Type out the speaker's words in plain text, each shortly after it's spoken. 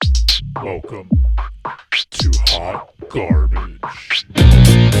Welcome to Hot Garbage.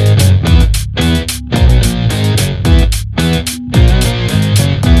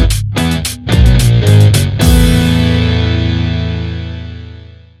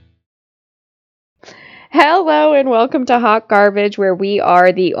 Hello and welcome to Hot Garbage, where we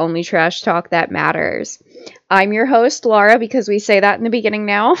are the only trash talk that matters. I'm your host, Laura, because we say that in the beginning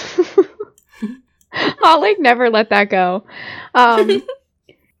now. I'll never let that go.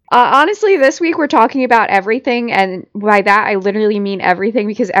 Honestly, this week we're talking about everything, and by that I literally mean everything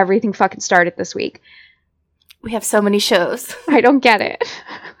because everything fucking started this week. We have so many shows. I don't get it.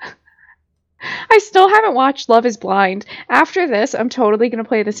 I still haven't watched Love is Blind. After this, I'm totally going to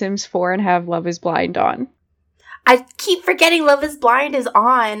play The Sims 4 and have Love is Blind on. I keep forgetting Love is Blind is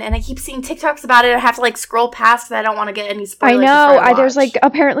on, and I keep seeing TikToks about it. I have to scroll past because I don't want to get any spoilers. I know. There's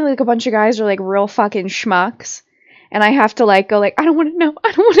apparently a bunch of guys are real fucking schmucks. And I have to go I don't want to know.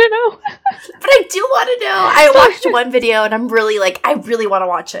 I don't want to know. But I do want to know. I watched one video and I'm really I really want to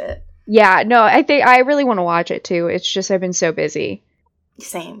watch it. Yeah, no, I really want to watch it too. It's just I've been so busy.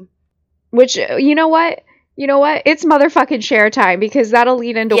 Same. Which, you know what? It's motherfucking share time because that'll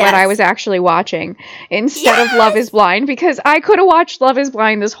lead into what I was actually watching instead of Love is Blind, because I could have watched Love is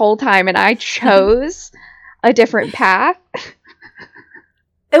Blind this whole time and I chose a different path.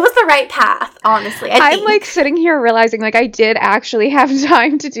 It was the right path, honestly. I'm sitting here realizing I did actually have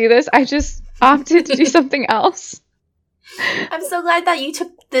time to do this. I just opted to do something else. I'm so glad that you took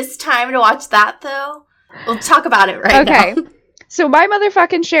this time to watch that, though. We'll talk about it right now. Okay. So my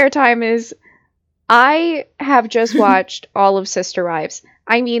motherfucking share time is I have just watched all of Sister Wives.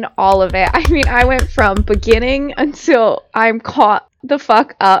 I mean all of it. I mean I went from beginning until I'm caught the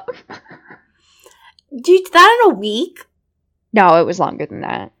fuck up. You did that in a week? No, it was longer than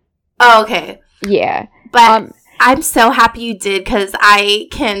that. Oh, okay. Yeah. But I'm so happy you did because I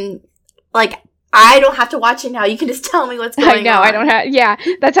can, I don't have to watch it now. You can just tell me what's going on. I know, I don't have, yeah.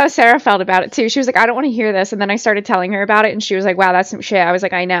 That's how Sarah felt about it too. She was like, I don't want to hear this. And then I started telling her about it and she was like, wow, that's some shit. I was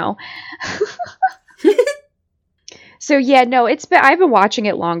like, I know. So yeah, no, I've been watching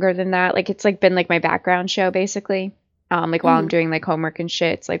it longer than that. It's been my background show basically. While I'm doing homework and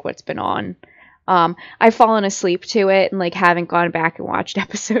shit, it's what's been on. I've fallen asleep to it and haven't gone back and watched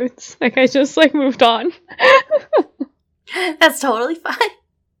episodes. I just moved on. That's totally fine.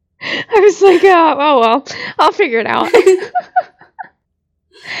 I was oh well, I'll figure it out.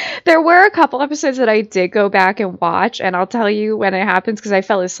 There were a couple episodes that I did go back and watch, and I'll tell you when it happens because I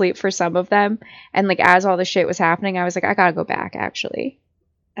fell asleep for some of them. And as all the shit was happening, I was I gotta go back actually.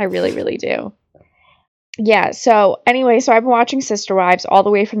 I really, really do. Yeah, so anyway, I've been watching Sister Wives all the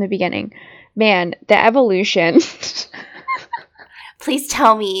way from the beginning. Man, the evolution. Please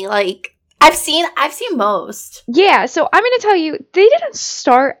tell me, I've seen most. Yeah, so I'm going to tell you, they didn't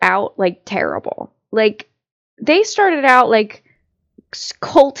start out, terrible. They started out,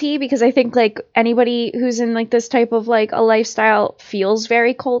 culty, because I think, anybody who's in, this type of, a lifestyle feels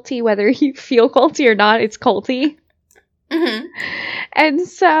very culty. Whether you feel culty or not, it's culty. Mm-hmm. And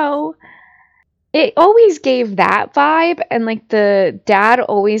so it always gave that vibe, and the dad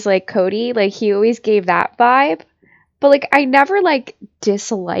always Cody, he always gave that vibe, but I never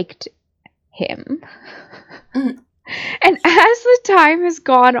disliked him. And as the time has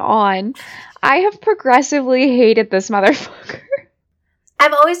gone on, I have progressively hated this motherfucker.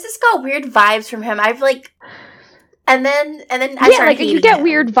 I've always just got weird vibes from him. I've and then I started hating you get him.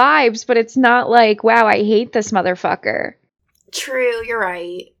 Weird vibes, but it's not wow, I hate this motherfucker. True, you're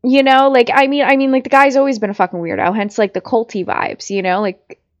right. I mean, the guy's always been a fucking weirdo, hence, the culty vibes,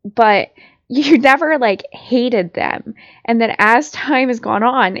 but you never, hated them. And then as time has gone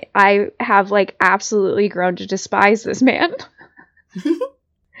on, I have, absolutely grown to despise this man.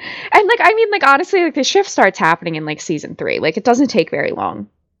 And, honestly, the shift starts happening in, season 3. It doesn't take very long.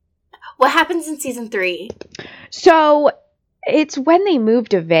 What happens in season 3? So it's when they move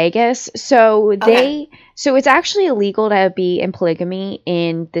to Vegas. So so it's actually illegal to be in polygamy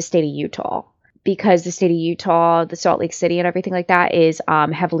in the state of Utah, because the state of Utah, the Salt Lake City and everything like that is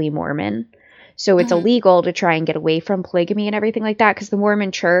heavily Mormon. So it's illegal to try and get away from polygamy and everything like that, because the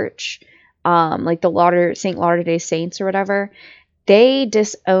Mormon church, the St. Latter-day Saints or whatever, they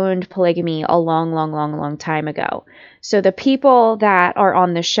disowned polygamy a long time ago. So the people that are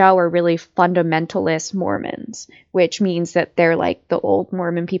on the show are really fundamentalist Mormons, which means that they're the old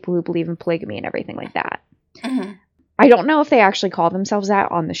Mormon people who believe in polygamy and everything like that. Mm-hmm. I don't know if they actually call themselves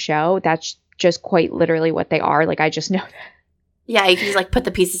that on the show. That's just quite literally what they are. I just know that. Yeah, you can just put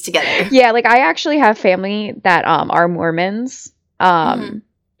the pieces together. Yeah, I actually have family that are Mormons.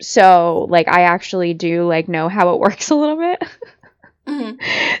 So I actually do know how it works a little bit.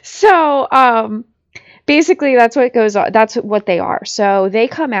 Mm-hmm. So, basically that's what goes on. That's what they are. So they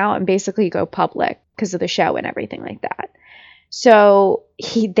come out and basically go public because of the show and everything like that. So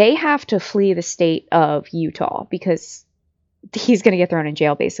they have to flee the state of Utah because he's going to get thrown in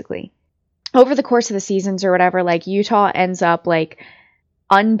jail basically. Over the course of the seasons or whatever, like Utah ends up like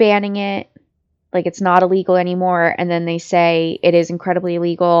unbanning it. Like it's not illegal anymore. And then they say it is incredibly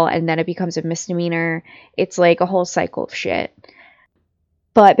illegal and then it becomes a misdemeanor. It's like a whole cycle of shit.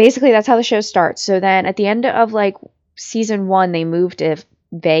 But basically that's how the show starts. So then at the end of like season 1, they move to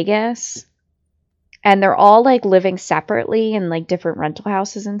Vegas. And they're all like living separately in like different rental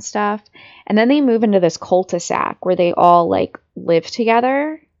houses and stuff. And then they move into this cul-de-sac where they all like live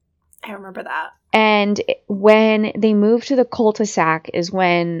together. I remember that. And when they move to the cul-de-sac is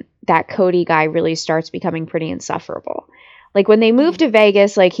when that Cody guy really starts becoming pretty insufferable. Like when they move to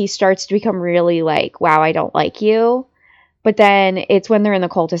Vegas, like he starts to become really like, wow, I don't like you. But then it's when they're in the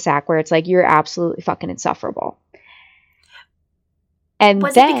cul-de-sac where it's like, you're absolutely fucking insufferable. And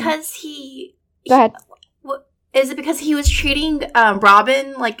was then, it because he... Go ahead. Is it because he was treating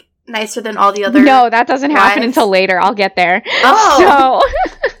Robin like nicer than all the other No, that doesn't happen wives? until later. I'll get there. Oh.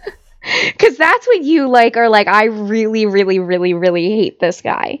 So, because that's what you like are like, I really, really, really, really hate this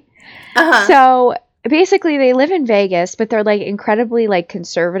guy. Uh-huh. So basically they live in Vegas, but they're like incredibly like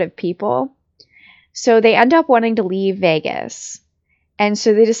conservative people. So they end up wanting to leave Vegas. And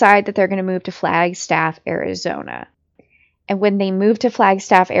so they decide that they're going to move to Flagstaff, Arizona. And when they move to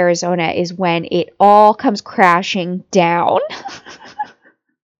Flagstaff, Arizona is when it all comes crashing down.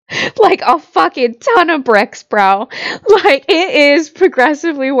 Like a fucking ton of bricks, bro. Like it is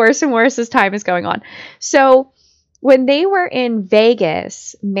progressively worse and worse as time is going on. So when they were in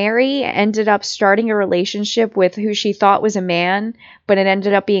Vegas, Mary ended up starting a relationship with who she thought was a man, but it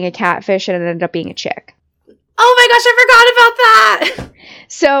ended up being a catfish and it ended up being a chick. Oh my gosh, I forgot about that.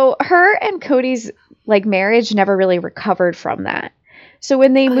 So her and Cody's like marriage never really recovered from that. So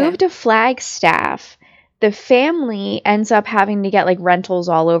when they moved to Flagstaff, the family ends up having to get like rentals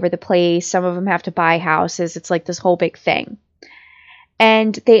all over the place. Some of them have to buy houses. It's like this whole big thing.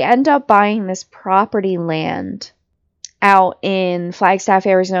 And they end up buying this property land out in Flagstaff,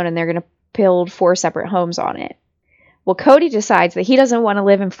 Arizona, and they're going to build 4 separate homes on it. Well, Cody decides that he doesn't want to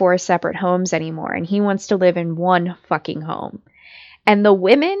live in 4 separate homes anymore, and he wants to live in one fucking home. And the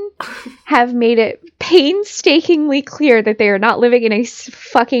women have made it painstakingly clear that they are not living in a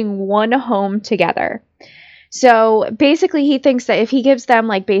fucking one home together. So basically he thinks that if he gives them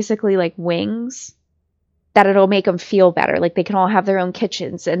like basically like wings, that it'll make them feel better. Like they can all have their own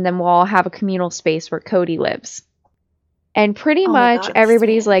kitchens and then we'll all have a communal space where Cody lives. And pretty much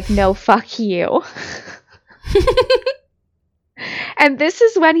everybody's like, no, fuck you. And this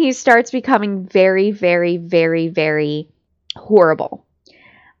is when he starts becoming very, very, very, very horrible.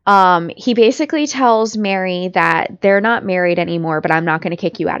 He basically tells Mary that they're not married anymore, but I'm not going to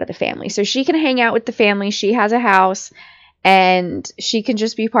kick you out of the family. So she can hang out with the family. She has a house and she can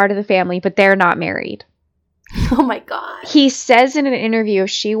just be part of the family, but they're not married. Oh my God. He says in an interview, if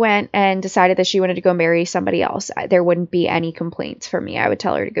she went and decided that she wanted to go marry somebody else, there wouldn't be any complaints from me. I would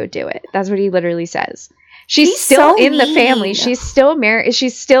tell her to go do it. That's what he literally says. She's still in the family. She's still married.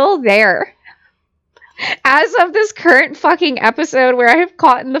 She's still there. As of this current fucking episode where I have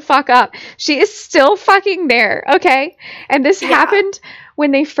caught the fuck up, she is still fucking there, okay? And this happened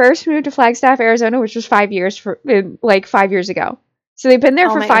when they first moved to Flagstaff, Arizona, which was 5 years ago. So they've been there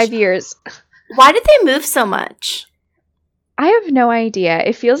for 5 years. Why did they move so much? I have no idea.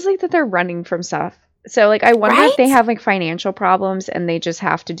 It feels like that they're running from stuff. So like I wonder if they have like financial problems and they just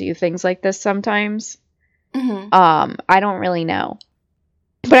have to do things like this sometimes. Mm-hmm. I don't really know.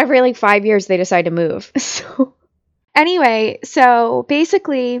 But every like 5 years they decide to move. So anyway, so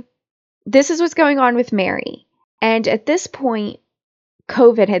basically this is what's going on with Mary. And at this point,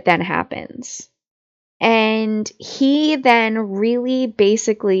 COVID then happens. And he then really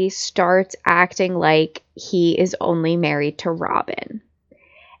basically starts acting like he is only married to Robin.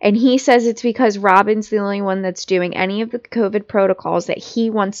 And he says it's because Robin's the only one that's doing any of the COVID protocols that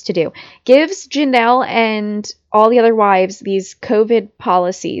he wants to do. Gives Janelle and all the other wives these COVID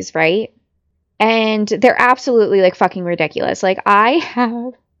policies, right? And they're absolutely like fucking ridiculous. Like I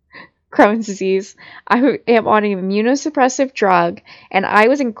have Crohn's disease. I am on an immunosuppressive drug, and I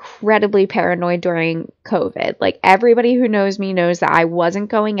was incredibly paranoid during COVID. Like everybody who knows me knows that I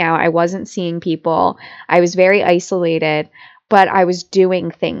wasn't going out. I wasn't seeing people. I was very isolated. But I was doing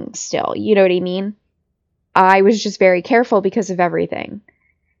things still. You know what I mean? I was just very careful because of everything.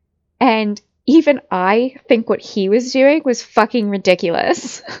 And even I think what he was doing was fucking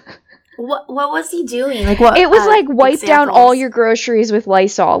ridiculous. What was he doing? Like what? It was like wipe down examples? all your groceries with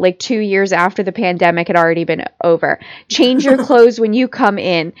Lysol, like 2 years after the pandemic had already been over. Change your clothes when you come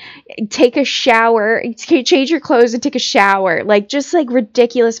in. Take a shower. Change your clothes and take a shower. Like, just like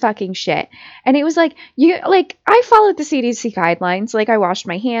ridiculous fucking shit. And it was like, I followed the CDC guidelines. Like, I washed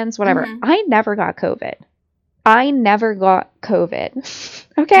my hands, whatever. Mhm. I never got COVID.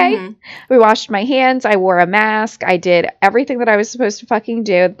 Okay? We washed my hands. I wore a mask. I did everything that I was supposed to fucking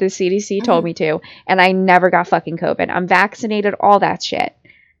do. The CDC told me to. And I never got fucking COVID. I'm vaccinated, all that shit.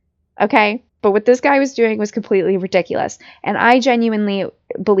 Okay? But what this guy was doing was completely ridiculous. And I genuinely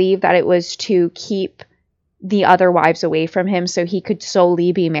believe that it was to keep the other wives away from him so he could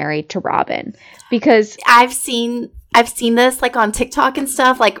solely be married to Robin. Because I've seen this like on TikTok and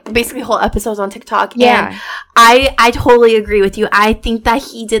stuff, like basically whole episodes on TikTok. Yeah. And I totally agree with you. I think that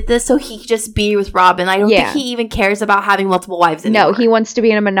he did this so he could just be with Robin. I don't think he even cares about having multiple wives anymore. No, he wants to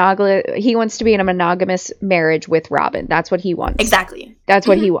be in a monogamous marriage with Robin. That's what he wants. Exactly. That's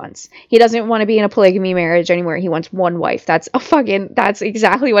what he wants. He doesn't want to be in a polygamy marriage anymore. He wants one wife. That's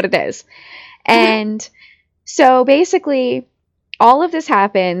exactly what it is. And so basically all of this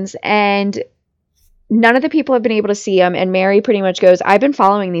happens and none of the people have been able to see him. And Mary pretty much goes, I've been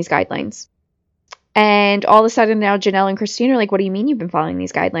following these guidelines. And all of a sudden now Janelle and Christine are like, what do you mean you've been following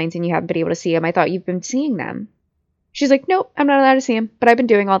these guidelines and you haven't been able to see him? I thought you've been seeing them. She's like, nope, I'm not allowed to see him, but I've been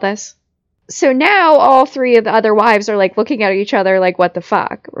doing all this. So now all three of the other wives are like looking at each other like, what the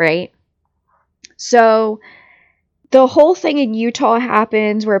fuck, right? So the whole thing in Utah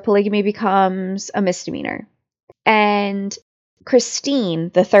happens where polygamy becomes a misdemeanor. And Christine,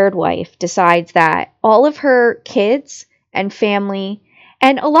 the third wife, decides that all of her kids and family,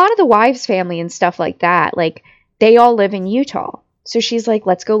 and a lot of the wives' family and stuff like that, like, they all live in Utah. So she's like,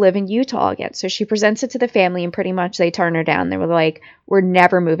 let's go live in Utah again. So she presents it to the family and pretty much they turn her down. They were like, we're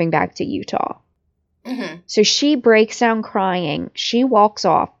never moving back to Utah. Mm-hmm. So she breaks down crying. She walks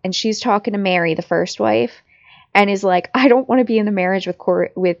off and she's talking to Mary, the first wife, and is like, I don't want to be in the marriage with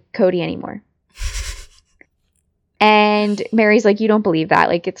Cody anymore. And Mary's like, you don't believe that.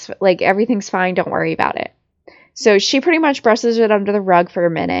 Like, it's like, everything's fine. Don't worry about it. So she pretty much brushes it under the rug for a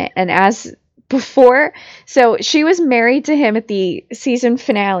minute. And as before, so she was married to him at the season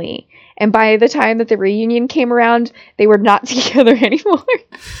finale. And by the time that the reunion came around, they were not together anymore.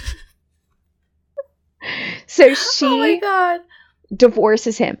 So she Oh my God.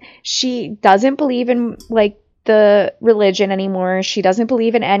 divorces him. She doesn't believe in like the religion anymore. She doesn't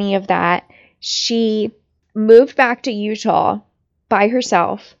believe in any of that. She moved back to Utah by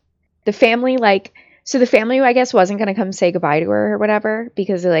herself. The family, I guess, wasn't going to come say goodbye to her or whatever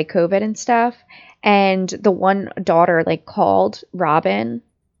because of like COVID and stuff. And the one daughter like called Robin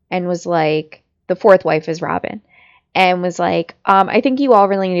and was like, the fourth wife is Robin, and was like, I think you all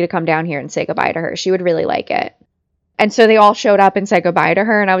really need to come down here and say goodbye to her. She would really like it. And so they all showed up and said goodbye to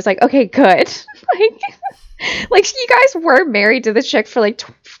her. And I was like, okay, good. Like you guys were married to this chick for like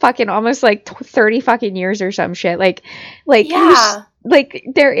fucking almost like 30 fucking years or some shit. Like, Yeah.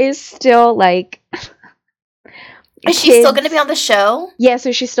 There is still like. Is she still going to be on the show? Yeah,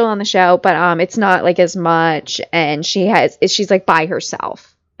 so she's still on the show, but it's not like as much. And she's like by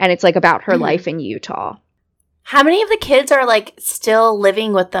herself. And it's like about her life in Utah. How many of the kids are like still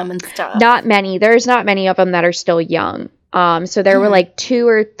living with them and stuff? Not many. There's not many of them that are still young. So there were like 2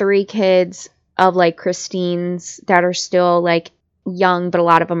 or 3 kids of like Christine's that are still like young, but a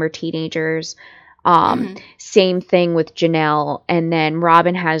lot of them are teenagers. Same thing with Janelle. And then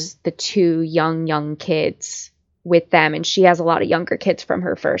Robin has the 2 young kids with them. And she has a lot of younger kids from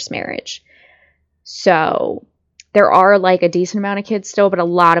her first marriage. So there are like a decent amount of kids still, but a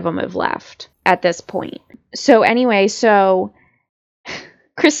lot of them have left at this point. So anyway,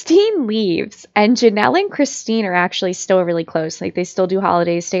 Christine leaves and Janelle and Christine are actually still really close. Like they still do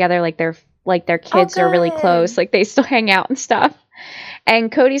holidays together. Like their kids are really close. Like they still hang out and stuff. And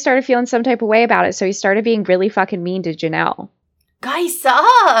Cody started feeling some type of way about it. So he started being really fucking mean to Janelle. Guy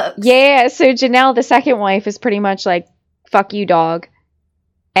sucks. Yeah. So Janelle, the second wife, is pretty much like, fuck you, dog.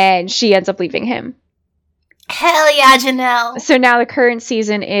 And she ends up leaving him. Hell yeah, Janelle. So now the current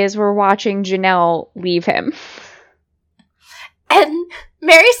season is we're watching Janelle leave him. And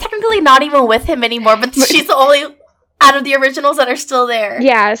Mary's technically not even with him anymore, but she's the only out of the originals that are still there.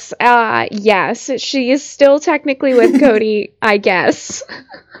 Yes. Yes. She is still technically with Cody, I guess.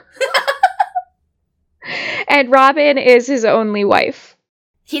 And Robin is his only wife.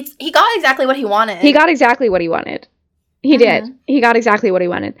 He got exactly what he wanted. He got exactly what he wanted. He did. He got exactly what he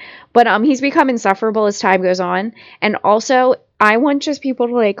wanted. But he's become insufferable as time goes on. And also, I want just people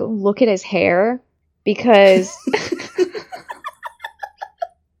to like look at his hair because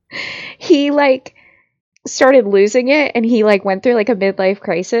he like started losing it, and he like went through like a midlife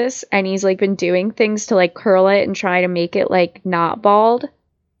crisis, and he's like been doing things to like curl it and try to make it like not bald.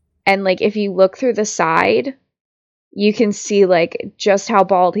 And like if you look through the side, you can see like just how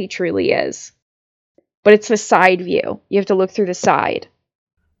bald he truly is. But it's the side view. You have to look through the side.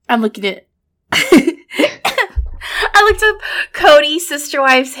 I'm looking at I looked up Cody's sister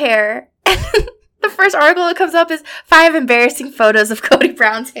wife's hair. The first article that comes up is 5 embarrassing photos of Cody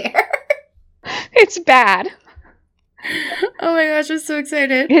Brown's hair. It's bad. Oh my gosh, I'm so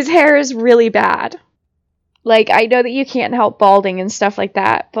excited. His hair is really bad. Like, I know that you can't help balding and stuff like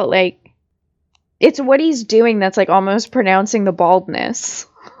that, but like, it's what he's doing that's like almost pronouncing the baldness.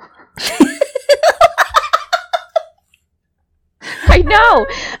 I know.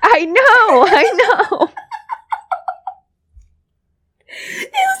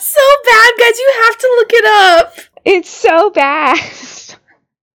 It's so bad, guys. You have to look it up. It's so bad.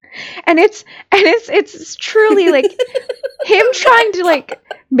 And it's truly like him trying to like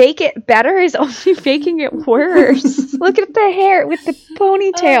make it better is only making it worse. Look at the hair with the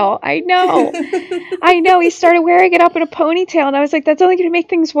ponytail. I know. He started wearing it up in a ponytail, and I was like, that's only going to make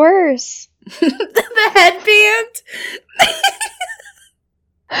things worse. The headband.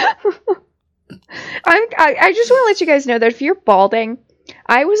 I just want to let you guys know that if you're balding,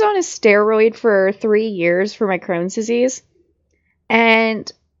 I was on a steroid for 3 years for my Crohn's disease,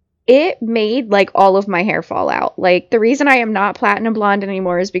 and it made like all of my hair fall out. Like, the reason I am not platinum blonde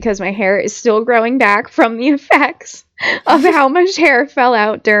anymore is because my hair is still growing back from the effects of how much hair fell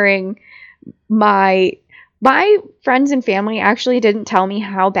out during my friends and family actually didn't tell me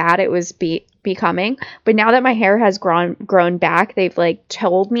how bad it was becoming, but now that my hair has grown back, they've like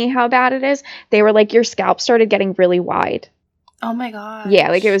told me how bad it is. They were like, your scalp started getting really wide. Oh my god. Yeah,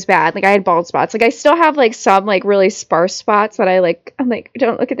 like it was bad. Like I had bald spots. Like I still have like some like really sparse spots that I'm like,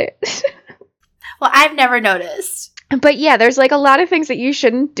 don't look at it. Well, I've never noticed. But yeah, there's like a lot of things that you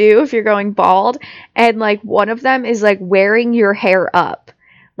shouldn't do if you're going bald, and like one of them is like wearing your hair up.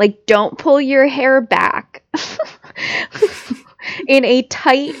 Like, don't pull your hair back in a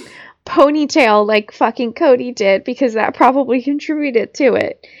tight ponytail like fucking Cody did, because that probably contributed to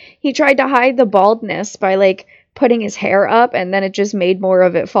it. He tried to hide the baldness by like putting his hair up, and then it just made more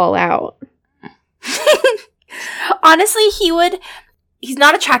of it fall out. Honestly, he's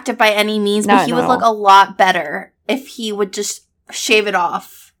not attractive by any means, but he would look a lot better if he would just shave it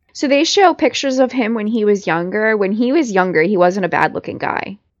off. So they show pictures of him when he was younger. When he was younger, he wasn't a bad looking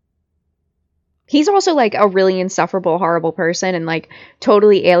guy. He's also like a really insufferable, horrible person, and like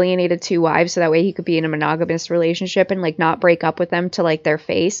totally alienated 2 wives so that way he could be in a monogamous relationship and like not break up with them to like their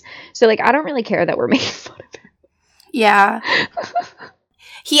face. So like, I don't really care that we're making fun of him. Yeah.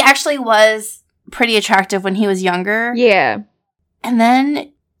 He actually was pretty attractive when he was younger. Yeah. And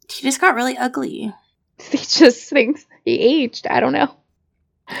then he just got really ugly. He just thinks he aged. I don't know.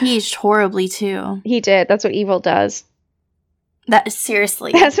 He aged horribly too. He did. That's what evil does.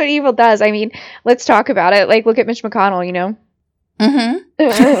 Seriously. That's what evil does. I mean, let's talk about it. Like, look at Mitch McConnell, you know?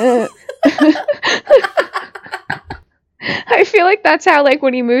 Mm-hmm. I feel like that's how, like,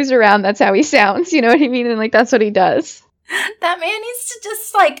 when he moves around, that's how he sounds. You know what I mean? And, like, that's what he does. That man needs to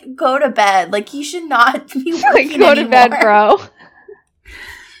just, like, go to bed. Like, he should not be working like, go to bed, bro.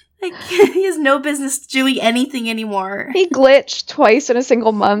 Like, he has no business doing anything anymore. He glitched twice in a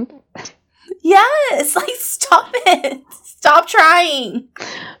single month. Yes! Like, stop it! Stop trying!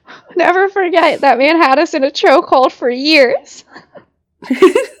 Never forget, that man had us in a chokehold for years.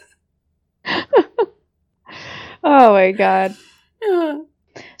 Oh my god.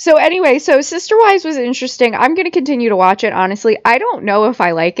 So anyway, so Sister Wives was interesting. I'm going to continue to watch it, honestly. I don't know if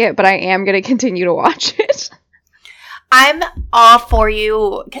I like it, but I am going to continue to watch it. I'm all for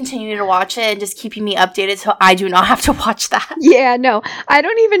you continuing to watch it and just keeping me updated so I do not have to watch that. Yeah, no. I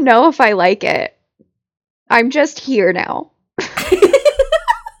don't even know if I like it. I'm just here now.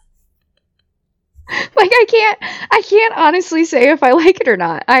 Like, I can't honestly say if I like it or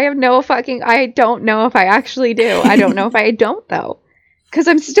not. I don't know if I actually do. I don't know if I don't, though. Because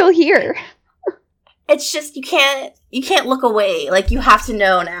I'm still here. It's just, you can't look away. Like, you have to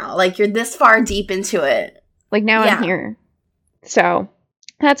know now. Like, you're this far deep into it. Like, now I'm here. So,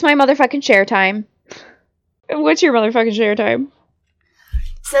 that's my motherfucking share time. What's your motherfucking share time?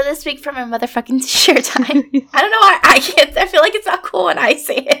 So this week for my motherfucking share time, I don't know why I feel like it's not cool when I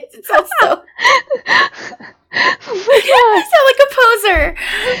say it. It sounds so... I sound like a poser.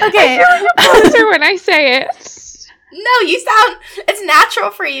 Okay. I feel like a poser when I say it. No, it's natural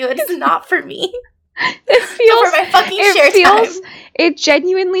for you. It is not for me. It feels... So for my fucking share time. It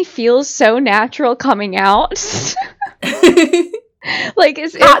genuinely feels so natural coming out. Like,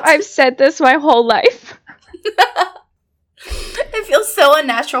 as if I've said this my whole life. It feels so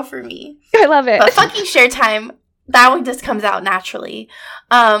unnatural for me. I love it. But fucking share time, that one just comes out naturally.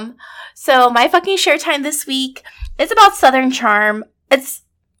 So my fucking share time this week is about Southern Charm. It's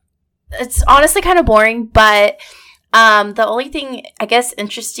honestly kind of boring, but the only thing I guess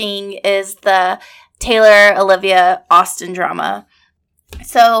interesting is the Taylor, Olivia, Austin drama.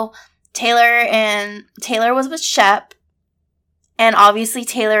 So Taylor was with Shep, and obviously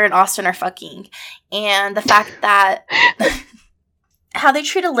Taylor and Austin are fucking. And the fact that how they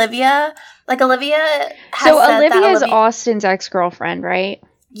treat Olivia, like Olivia has so Olivia is Austin's ex-girlfriend, right?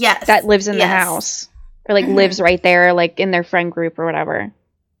 Yes. That lives in the house. Or like lives right there, like in their friend group or whatever.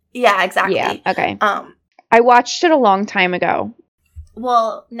 Yeah, exactly. Yeah, okay. I watched it a long time ago.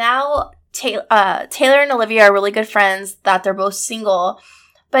 Well, now Taylor and Olivia are really good friends, that they're both single.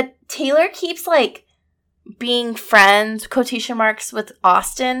 But Taylor keeps, like, being friends, quotation marks, with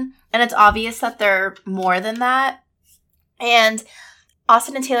Austin. And it's obvious that they're more than that. And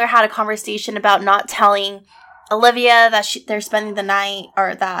Austin and Taylor had a conversation about not telling Olivia that they're spending the night,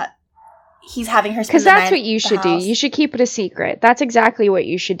 or that he's having her spend the night. Because that's what you should do. You should keep it a secret. That's exactly what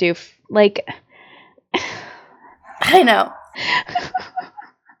you should do. Like, I know.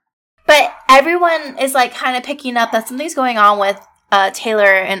 But everyone is, like, kind of picking up that something's going on with Taylor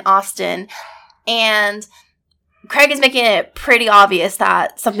and Austin. And Craig is making it pretty obvious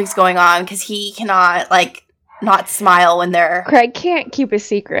that something's going on, because he cannot, like, not smile when they're... Craig can't keep a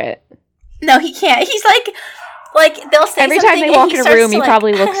secret. No, he can't. He's like they'll say every something, time they walk in a room, he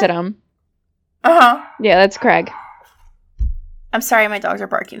probably looks at them. Uh-huh. Yeah, that's Craig. I'm sorry, my dogs are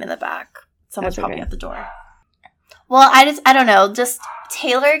barking in the back. Someone's probably at the door. Well, I don't know. Just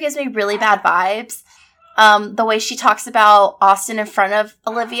Taylor gives me really bad vibes. The way she talks about Austin in front of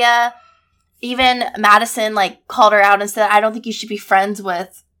Olivia. Even Madison, like, called her out and said, I don't think you should be friends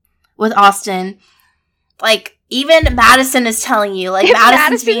with Austin. Like, even Madison is telling you, like,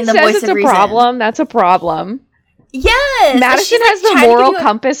 Madison's being the voice of reason. Problem, that's a problem. Yes. Madison has the moral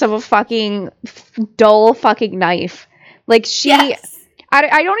compass of a fucking dull fucking knife. Like, she... Yes.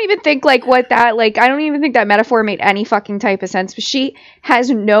 I don't even think, like, I don't even think that metaphor made any fucking type of sense, but she has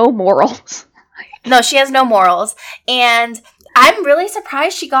no morals. No, she has no morals. And I'm really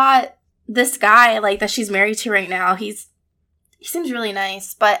surprised she got this guy, like, that she's married to right now. He seems really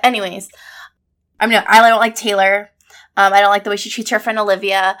nice. But anyways, I don't like Taylor. I don't like the way she treats her friend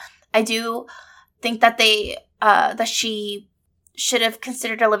Olivia. I do think that that she should have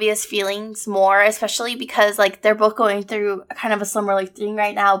considered Olivia's feelings more, especially because, like, they're both going through kind of a similar thing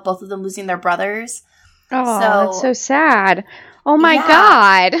right now, both of them losing their brothers. Oh, that's so sad. Oh my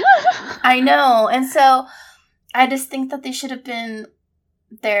God. I know. And so I just think that they should have been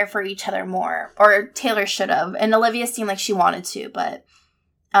there for each other more, or Taylor should have. And Olivia seemed like she wanted to, but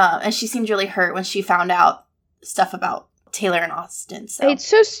and she seemed really hurt when she found out stuff about Taylor and Austin. So it's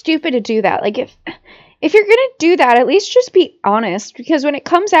so stupid to do that. Like, if you're gonna do that, at least just be honest, because when it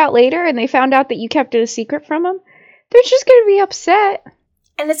comes out later and they found out that you kept it a secret from them, they're just gonna be upset.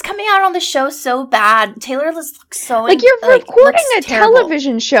 And it's coming out on the show so bad. Taylor looks so... Like, you're recording a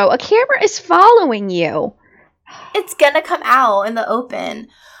television show. A camera is following you. It's gonna come out in the open.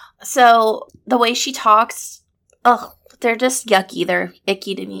 So, the way she talks, they're just yucky. They're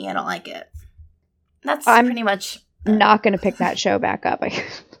icky to me. I don't like it. That's pretty much... not gonna pick that show back up.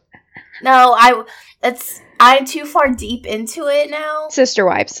 No, I'm too far deep into it now. Sister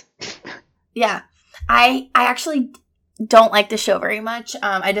Wives. Yeah. I actually don't like the show very much.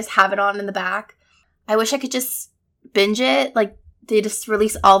 I just have it on in the back. I wish I could just binge it. Like, they just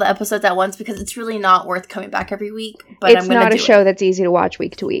release all the episodes at once, because it's really not worth coming back every week. But it's not a show that's easy to watch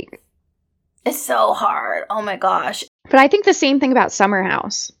week to week. It's so hard. Oh my gosh. But I think the same thing about Summer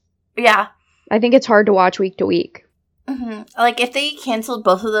House. Yeah. I think it's hard to watch week to week. Mm-hmm. Like, if they canceled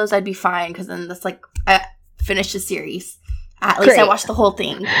both of those, I'd be fine, because then that's like, I finished the series. At least I watched the whole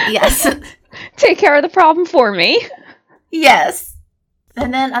thing. Yes. Take care of the problem for me. Yes.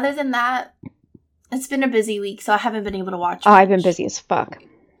 And then, other than that, it's been a busy week, so I haven't been able to watch much. I've been busy as fuck.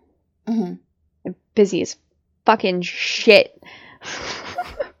 Mm-hmm. I'm busy as fucking shit.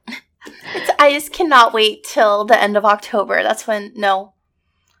 I just cannot wait till the end of October. That's when,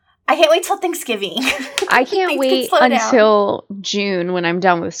 I can't wait till Thanksgiving. I can't wait until June when I'm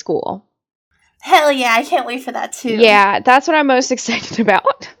done with school. Hell yeah, I can't wait for that too. Yeah, that's what I'm most excited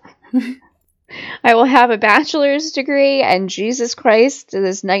about. I will have a bachelor's degree, and Jesus Christ,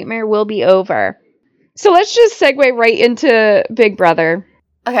 this nightmare will be over. So let's just segue right into Big Brother.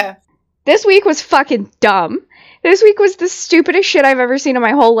 Okay. This week was fucking dumb. This week was the stupidest shit I've ever seen in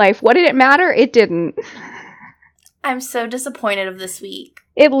my whole life. What did it matter? It didn't. I'm so disappointed of this week.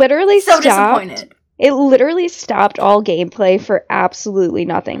 It literally So stopped. disappointed. It literally stopped all gameplay for absolutely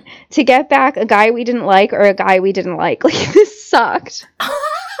nothing. To get back a guy we didn't like or a guy we didn't like. Like, this sucked.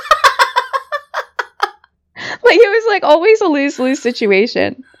 Like, it was like always a lose-lose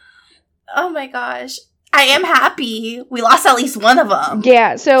situation. Oh my gosh. I am happy we lost at least one of them.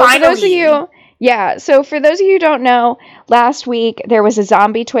 Yeah, so Finally. for those of you... Yeah, so for those of you who don't know, last week there was a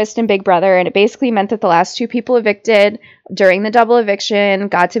zombie twist in Big Brother, and it basically meant that the last 2 people evicted during the double eviction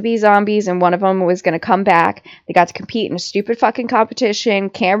got to be zombies, and one of them was going to come back. They got to compete in a stupid fucking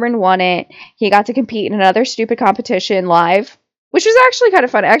competition. Cameron won it. He got to compete in another stupid competition live, which was actually kind of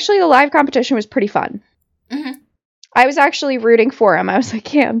fun. Actually, the live competition was pretty fun. Mm-hmm. I was actually rooting for him. I was like,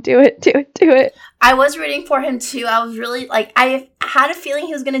 Cam, do it, do it, do it. I was rooting for him too. I was really, like, I had a feeling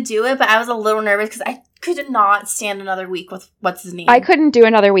he was going to do it, but I was a little nervous because I could not stand another week with, what's his name? I couldn't do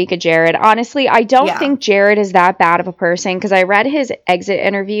another week of Jared. Honestly, I don't think Jared is that bad of a person because I read his exit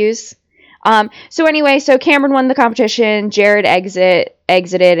interviews. So anyway, so Cameron won the competition, Jared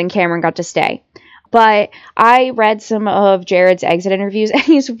exited, and Cameron got to stay. But I read some of Jared's exit interviews, and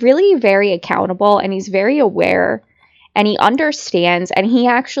he's really very accountable, and he's very aware, and he understands, and he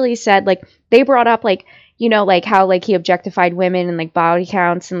actually said, like, they brought up, like, you know, like, how, like, he objectified women and, like, body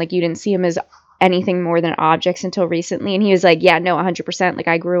counts, and, like, you didn't see him as anything more than objects until recently, and he was like, yeah, no, 100%, like,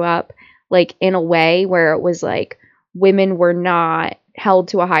 I grew up, like, in a way where it was, like, women were not held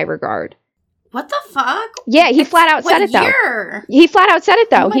to a high regard. What the fuck? Yeah, he flat out said it, though. He flat out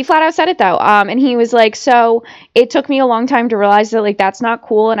said it, though. And he was like, so it took me a long time to realize that, like, that's not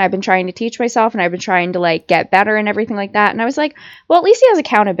cool. And I've been trying to teach myself and I've been trying to, like, get better and everything like that. And I was like, well, at least he has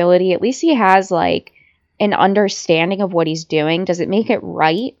accountability. At least he has, like, an understanding of what he's doing. Does it make it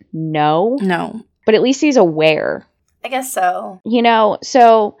right? No. But at least he's aware. I guess so. You know,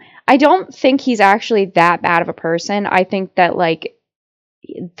 so I don't think he's actually that bad of a person. I think that, like,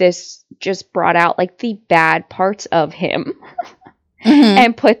 this just brought out, like, the bad parts of him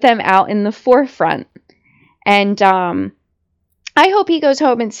and put them out in the forefront. And I hope he goes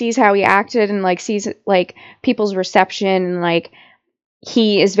home and sees how he acted and, like, sees, like, people's reception and, like,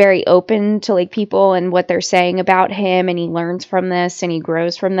 he is very open to, like, people and what they're saying about him, and he learns from this and he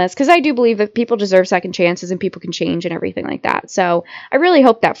grows from this, because I do believe that people deserve second chances and people can change and everything like that. So I really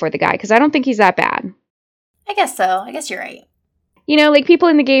hope that for the guy, because I don't think he's that bad. I guess so. I guess you're right. You know, like, people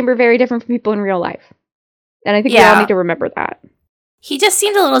in the game are very different from people in real life. And I think we all need to remember that. He just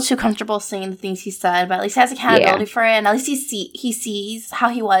seemed a little too comfortable saying the things he said, but at least he has accountability for it, and at least he sees how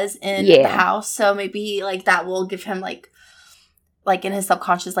he was in the house, so maybe, like, that will give him, like in his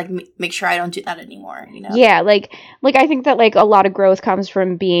subconscious, like, make sure I don't do that anymore, you know? Yeah, like, I think that, like, a lot of growth comes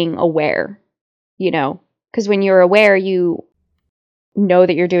from being aware, you know? Because when you're aware, you know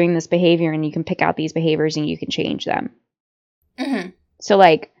that you're doing this behavior, and you can pick out these behaviors, and you can change them. Mm-hmm. So,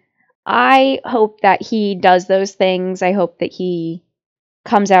 like, I hope that he does those things. I hope that he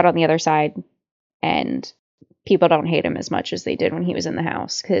comes out on the other side and people don't hate him as much as they did when he was in the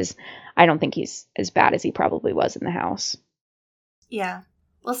house, because I don't think he's as bad as he probably was in the house. Yeah.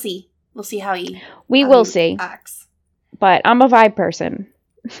 We'll see. We'll see how he acts. But I'm a vibe person.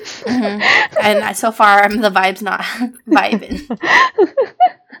 Mm-hmm. And so far, the vibe's not vibing.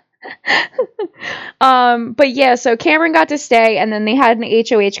 But yeah, so Cameron got to stay, and then they had an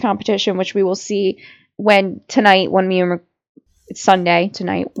HOH competition, which we will see it's Sunday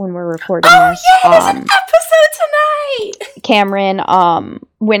tonight when we're recording this. Oh, yeah, there's an episode tonight! Cameron,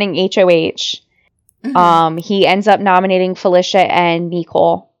 winning HOH. Mm-hmm. He ends up nominating Felicia and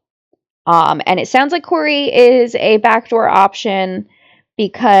Nicole. And it sounds like Corey is a backdoor option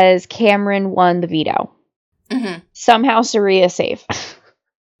because Cameron won the veto. Mm-hmm. Somehow Saria is safe.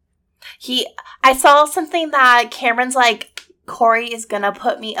 I saw something that Cameron's like, Corey is gonna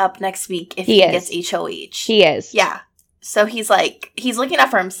put me up next week if he gets HOH. He is. Yeah. So he's like, he's looking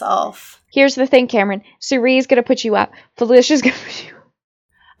out for himself. Here's the thing, Cameron. Saria's gonna put you up. Felicia's gonna put you up.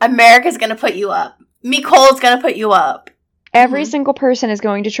 America's gonna put you up. Nicole's gonna put you up. Every single person is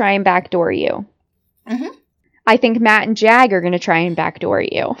going to try and backdoor you. Mm-hmm. I think Matt and Jag are going to try and backdoor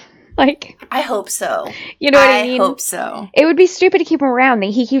you. Like, I hope so. You know what I mean? I hope so. It would be stupid to keep him around.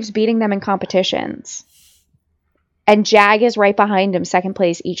 He keeps beating them in competitions. And Jag is right behind him, second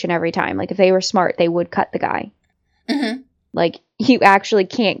place each and every time. Like, if they were smart, they would cut the guy. Mm-hmm. Like, you actually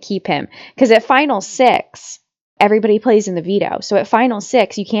can't keep him. Because at Final 6, everybody plays in the veto. So at Final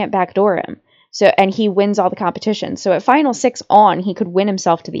 6, you can't backdoor him. And he wins all the competitions. So at Final 6 on, he could win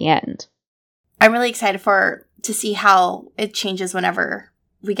himself to the end. I'm really excited to see how it changes whenever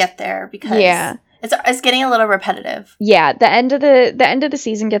we get there, because it's getting a little repetitive. Yeah, the end of the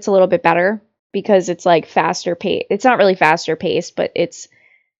season gets a little bit better. because it's like faster paced. It's not really faster paced, but it's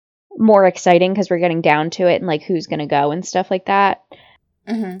more exciting because we're getting down to it and like who's going to go and stuff like that.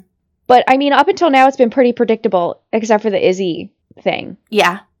 Mm-hmm. But I mean, up until now, it's been pretty predictable, except for the Izzy thing.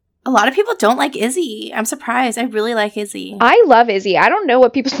 Yeah. A lot of people don't like Izzy. I'm surprised. I really like Izzy. I love Izzy. I don't know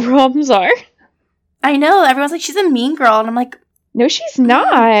what people's problems are. I know. Everyone's like, she's a mean girl. And I'm like, No, she's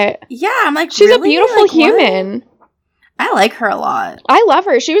not. yeah. I'm like, She's really? a beautiful Like, human. what? I like her a lot. I love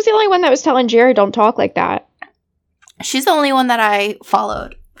her. She was the only one that was telling Jerry, don't talk like that. She's the only one that I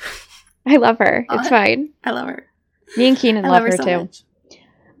followed. I love her. It's fine. I love her. Me and Keenan I love her so too. much.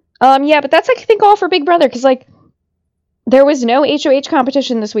 Yeah, but that's, I think, all for Big Brother, because, like, there was no HOH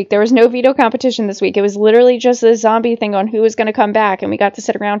competition this week. There was no veto competition this week. It was literally just a zombie thing on who was going to come back, and we got to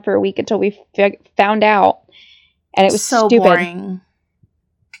sit around for a week until we found out. And it was so stupid. boring.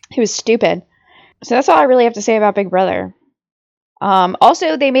 It was stupid. So that's all I really have to say about Big Brother.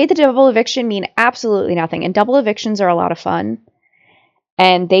 Also, they made the double eviction mean absolutely nothing, and double evictions are a lot of fun.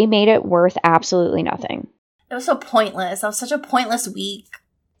 And they made it worth absolutely nothing. It was so pointless. That was such a pointless week.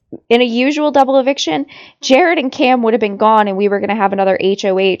 In a usual double eviction, Jared and Cam would have been gone and we were going to have another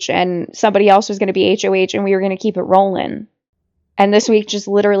HOH and somebody else was going to be HOH and we were going to keep it rolling. And this week just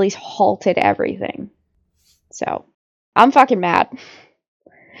literally halted everything. So, I'm fucking mad.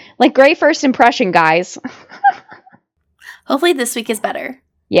 Like, great first impression, guys. Hopefully this week is better.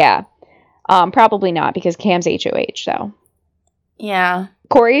 Yeah. Probably not because Cam's HOH, so. Yeah.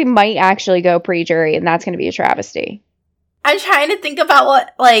 Corey might actually go pre-jury and that's going to be a travesty. I'm trying to think about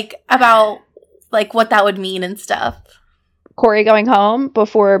what that would mean and stuff. Corey going home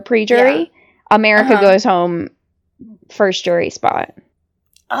before pre-jury. Yeah. America goes home first jury spot.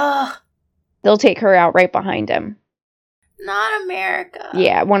 Ugh. They'll take her out right behind him. Not America.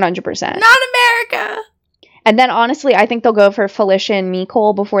 Yeah, 100%. Not America. And then honestly, I think they'll go for Felicia and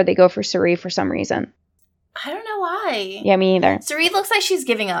Nicole before they go for Cirie for some reason. I don't know why. Yeah, me either. Cirie looks like she's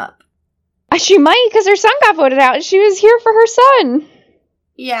giving up. She might, because her son got voted out and she was here for her son.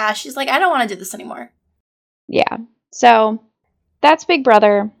 Yeah, she's like, I don't want to do this anymore. Yeah. So, that's Big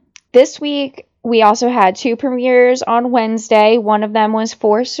Brother. This week, we also had 2 premieres on Wednesday. One of them was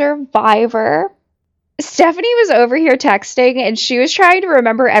for Survivor. Stephanie was over here texting and she was trying to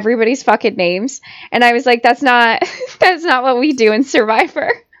remember everybody's fucking names. And I was like, that's not what we do in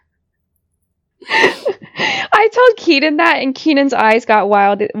Survivor. I told Keenan that and Keenan's eyes got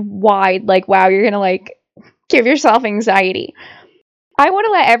wide, like, wow, you're gonna like give yourself anxiety. I want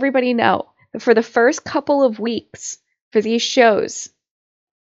to let everybody know that for the first couple of weeks for these shows,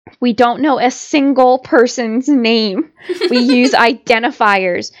 we don't know a single person's name. We use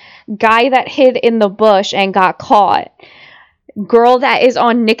identifiers. Guy that hid in the bush and got caught. Girl that is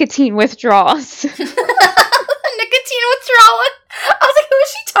on nicotine withdrawals. Nicotine withdrawal? I was like, who is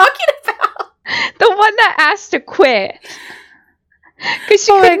she talking about? The one that asked to quit. Because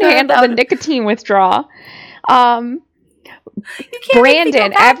she couldn't handle the nicotine withdrawal. Brandon.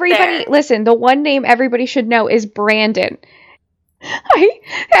 Everybody, listen, the one name everybody should know is Brandon.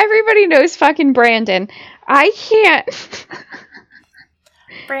 Everybody knows fucking Brandon. I can't.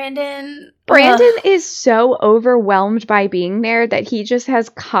 Brandon is so overwhelmed by being there that he just has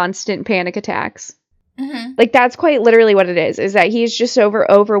constant panic attacks. Mm-hmm. Like, that's quite literally what it is that he's just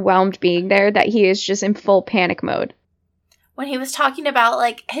overwhelmed being there, that he is just in full panic mode. When he was talking about,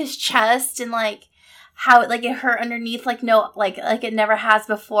 like, his chest and, like, how, like, it hurt underneath, like, no, like it never has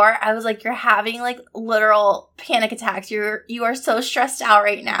before, I was like, you're having, like, literal panic attacks. You are so stressed out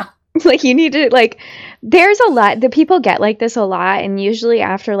right now. Like, you need to, like, there's a lot, the people get like this a lot, and usually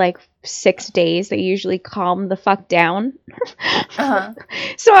after, like, 6 days, they usually calm the fuck down. Uh-huh.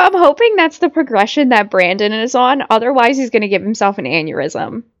 So I'm hoping that's the progression that Brandon is on, otherwise he's going to give himself an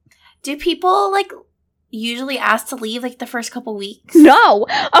aneurysm. Do people, like, usually ask to leave, like, the first couple weeks? No.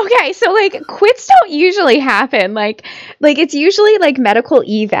 Okay, so, like, quits don't usually happen. Like it's usually, like, medical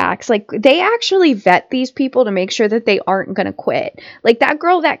evacs. Like, they actually vet these people to make sure that they aren't gonna quit. Like, that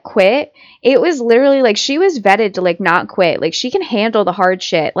girl that quit, it was literally, like, she was vetted to, like, not quit. Like, she can handle the hard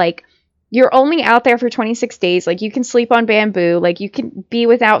shit. Like, you're only out there for 26 days. Like, you can sleep on bamboo. Like, you can be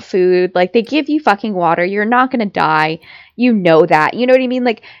without food. Like, they give you fucking water. You're not gonna die. You know that. You know what I mean?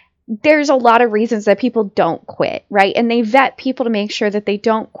 Like, there's a lot of reasons that people don't quit, right? And they vet people to make sure that they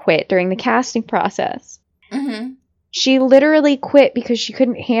don't quit during the casting process. Mm-hmm. She literally quit because she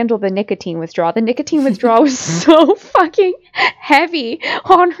couldn't handle the nicotine withdrawal. The nicotine withdrawal was so fucking heavy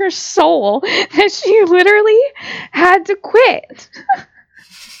on her soul that she literally had to quit.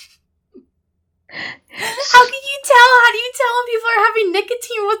 How can you tell? How do you tell when people are having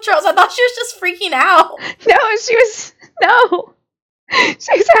nicotine withdrawals? I thought she was just freaking out. No.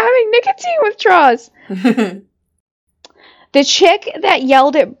 She's having nicotine withdrawals. The chick that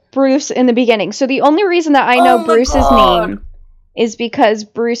yelled at Bruce in the beginning. So the only reason that I know Bruce's name is because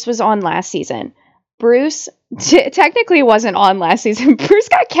Bruce was on last season. Bruce technically wasn't on last season. Bruce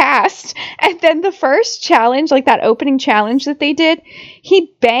got cast. And then the first challenge, like that opening challenge that they did,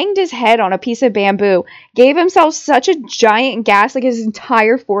 he banged his head on a piece of bamboo, gave himself such a giant gash, like his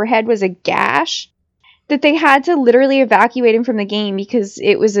entire forehead was a gash, that they had to literally evacuate him from the game because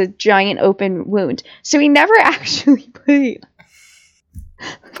it was a giant open wound. So he never actually played.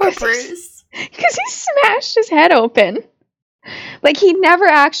 Poor Bruce. Because he smashed his head open. Like, he never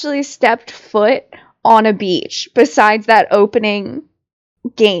actually stepped foot on a beach besides that opening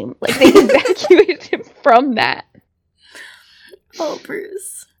game. Like, they evacuated him from that. Oh,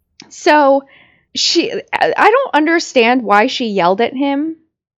 Bruce. So, I don't understand why she yelled at him.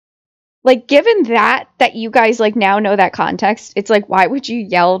 Like, given that you guys, like, now know that context, it's like, why would you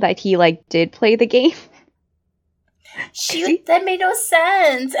yell that he, like, did play the game? That made no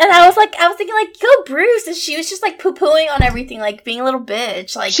sense. And I was thinking, like, go Bruce. And she was just, like, poo-pooing on everything, like, being a little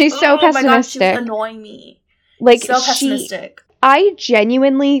bitch. Like, she's so pessimistic. My God, she was annoying me. Like, so pessimistic. I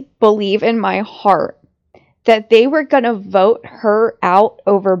genuinely believe in my heart that they were gonna vote her out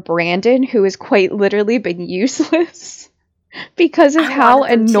over Brandon, who has quite literally been useless because of how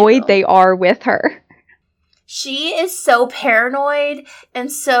annoyed they are with her. She is so paranoid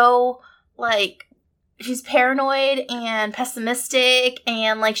and so, like, she's paranoid and pessimistic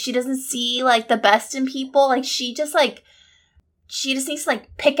and, like, she doesn't see, like, the best in people. Like, she just needs to,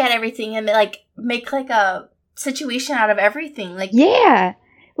 like, pick at everything and, like, make, like, a situation out of everything. Like, yeah.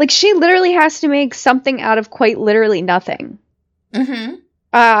 Like, she literally has to make something out of quite literally nothing.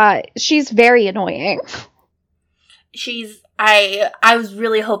 Mm-hmm. She's very annoying. I was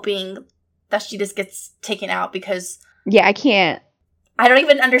really hoping that she just gets taken out because... Yeah, I can't. I don't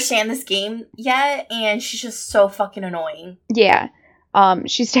even understand this game yet, and she's just so fucking annoying. Yeah.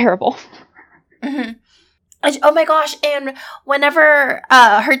 She's terrible. Mm-hmm. Oh my gosh, and whenever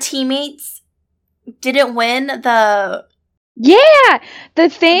her teammates didn't win the... Yeah! The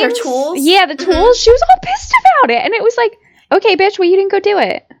things... Their tools? Yeah, the tools. Mm-hmm. She was all pissed about it, and it was like, okay, bitch, well, you didn't go do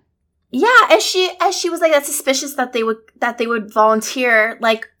it. Yeah, and she was like, that's suspicious that they would volunteer.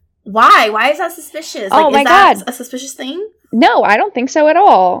 Like, why? Why is that suspicious? Oh like, my God. A suspicious thing? No, I don't think so at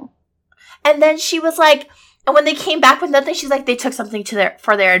all. And then she was like, and when they came back with nothing, she's like, they took something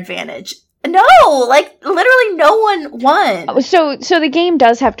for their advantage. No, like, literally no one won. So the game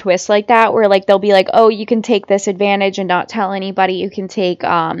does have twists like that, where, like, they'll be like, oh, you can take this advantage and not tell anybody. You can take,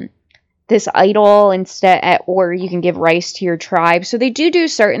 this idol instead, or you can give rice to your tribe. So they do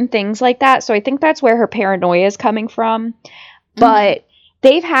certain things like that. So I think that's where her paranoia is coming from. But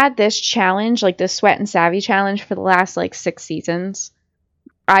they've had this challenge, like the Sweat and Savvy challenge, for the last, like, 6 seasons.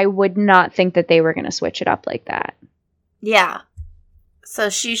 I would not think that they were going to switch it up like that. Yeah. So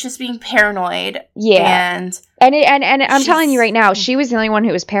she's just being paranoid. Yeah. And I'm telling you right now, she was the only one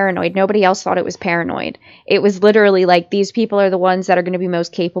who was paranoid. Nobody else thought it was paranoid. It was literally like, these people are the ones that are going to be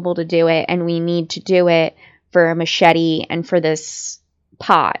most capable to do it, and we need to do it for a machete and for this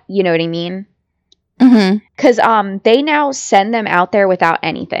pot. You know what I mean? Mm-hmm. Because they now send them out there without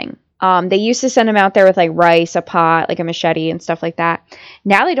anything. They used to send them out there with, like, rice, a pot, like a machete and stuff like that.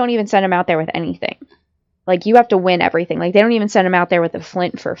 Now they don't even send them out there with anything. Like, you have to win everything. Like, they don't even send them out there with a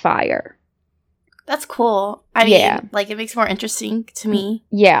flint for fire. That's cool. I mean, like, it makes it more interesting to me.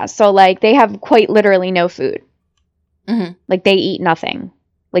 Yeah, so, like, they have quite literally no food. Mm-hmm. Like, they eat nothing.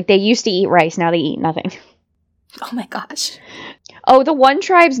 Like, they used to eat rice, now they eat nothing. Oh my gosh. Oh, the one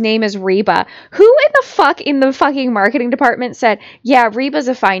tribe's name is Reba. Who in the fucking marketing department said, yeah, Reba's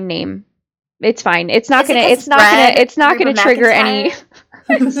a fine name. It's fine. It's not gonna trigger any...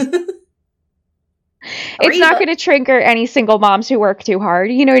 It's not going to trigger any single moms who work too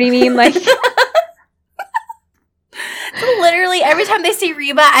hard. You know what I mean? Like, literally, every time they say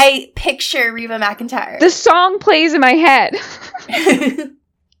Reba, I picture Reba McEntire. The song plays in my head.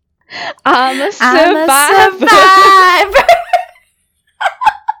 I'm a survivor.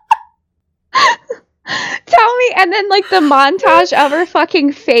 Tell me, and then, like, the montage of her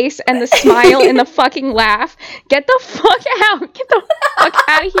fucking face and the smile and the fucking laugh. Get the fuck out. Get the fuck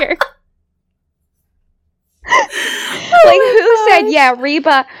out of here. Like, who said, yeah,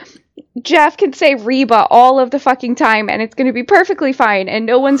 Reba, Jeff can say Reba all of the fucking time and it's gonna be perfectly fine and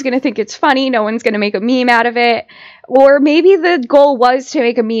no one's gonna think it's funny, no one's gonna make a meme out of it, or maybe the goal was to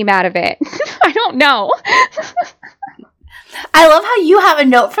make a meme out of it. I don't know. I love how you have a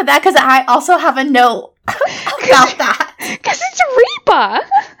note for that, because I also have a note about that. Because it's Reba!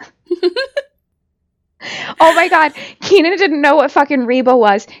 Oh my god, Keenan didn't know what fucking Reba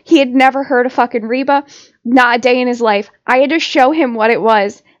was. He had never heard of fucking Reba, not a day in his life. I had to show him what it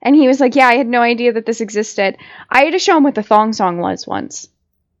was, and he was like, yeah, I had no idea that this existed. I had to show him what the thong song was once.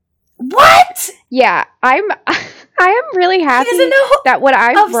 What? Yeah, I am really happy He doesn't know that what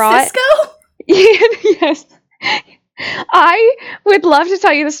I of brought... Cisco? Yes. I would love to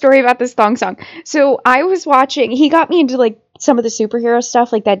tell you the story about this thong song. So I was watching, he got me into like some of the superhero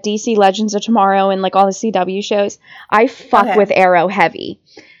stuff, like that DC Legends of Tomorrow and like all the CW shows. I fuck with Arrow heavy.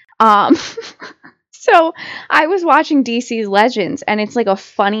 So I was watching DC's Legends, and it's like a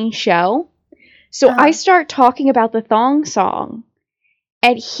funny show. So I start talking about the thong song,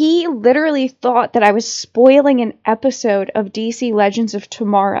 and he literally thought that I was spoiling an episode of DC Legends of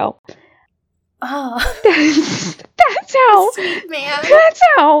Tomorrow. Oh. That's how Sweet man. That's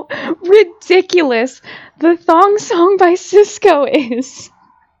how ridiculous the thong song by Cisco is.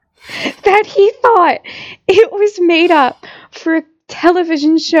 That he thought it was made up for a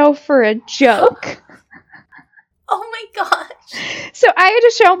television show for a joke. Oh my gosh. So I had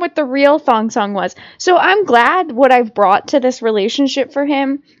to show him what the real thong song was. So I'm glad what I've brought to this relationship for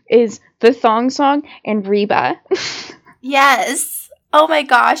him is the thong song and Reba. Yes. Oh my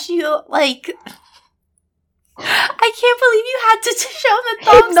gosh, you, like... I can't believe you had to show the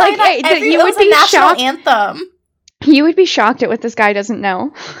thong song. Like, you would be national shocked. Anthem. You would be shocked at what this guy doesn't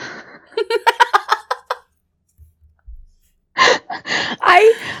know.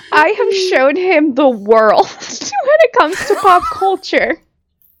 I have shown him the world when it comes to pop culture.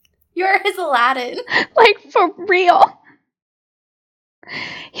 You're his Aladdin. Like, for real.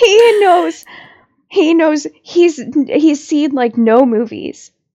 He knows he's seen like no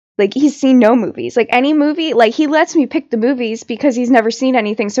movies. Like, he's seen no movies. Like, any movie, like, he lets me pick the movies because he's never seen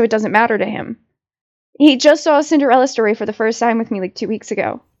anything, so it doesn't matter to him. He just saw Cinderella Story for the first time with me, like, 2 weeks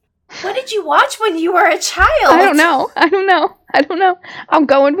ago. What did you watch when you were a child? I don't know. I'm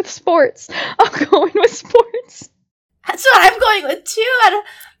going with sports. That's what I'm going with, too.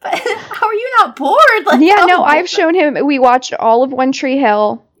 But how are you not bored? Like, yeah, no, I've shown him. We watched all of One Tree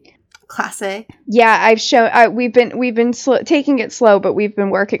Hill. Classic. Yeah, I've shown. We've been taking it slow, but we've been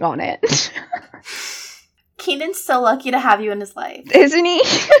working on it. Keenan's so lucky to have you in his life, isn't he?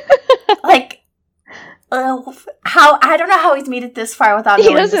 Like, how I don't know how he's made it this far without.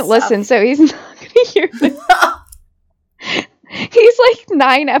 He doesn't listen, so he's not gonna hear this. He's like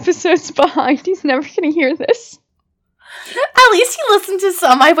 9 episodes behind. He's never gonna hear this. At least he listened to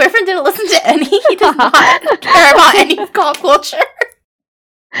some. My boyfriend didn't listen to any. He does not care about any pop culture.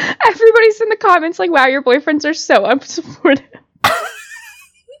 Everybody's in the comments like, wow, your boyfriends are so unsupportive.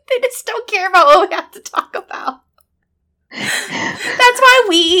 They just don't care about what we have to talk about. That's why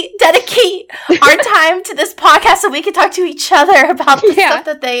we dedicate our time to this podcast so we can talk to each other about the stuff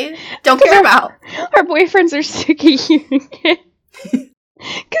that they don't care about. Our boyfriends are sick of hearing it.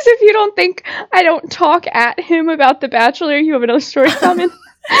 Because if you don't think I don't talk at him about The Bachelor, you have another story coming.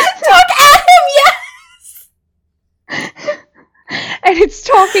 Talk at him, yes! And it's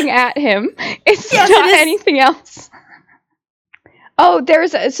talking at him. It's not anything else. Oh,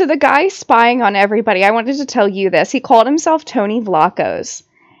 so the guy spying on everybody, I wanted to tell you this. He called himself Tony Vlachos.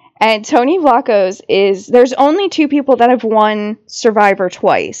 And Tony Vlachos there's only 2 people that have won Survivor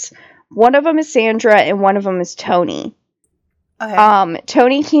twice. One of them is Sandra, and one of them is Tony. Okay.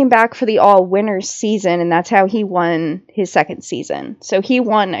 Tony came back for the All Winners season, and that's how he won his second season. So he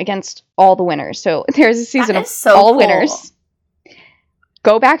won against all the winners. So there's a season of all winners.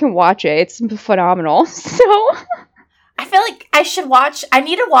 Go back and watch it. It's phenomenal. So I feel like I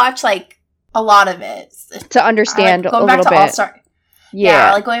need to watch like a lot of it to understand a little bit. All-Star.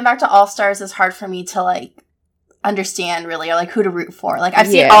 Yeah, like going back to All Stars is hard for me to like understand really, or like who to root for. Like I've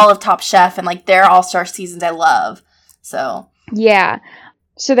seen all of Top Chef and like their All-Star seasons I love. So yeah.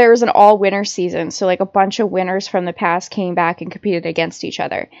 So there was an all-winner season. So like a bunch of winners from the past came back and competed against each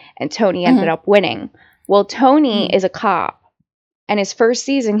other. And Tony ended up winning. Well, Tony is a cop. And his first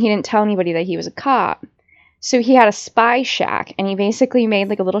season, he didn't tell anybody that he was a cop. So he had a spy shack, and he basically made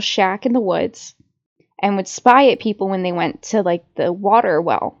like a little shack in the woods and would spy at people when they went to like the water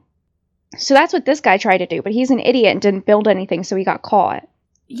well. So that's what this guy tried to do, but he's an idiot and didn't build anything, so he got caught.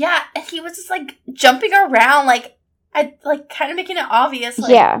 Yeah, and he was just like jumping around, like kind of making it obvious.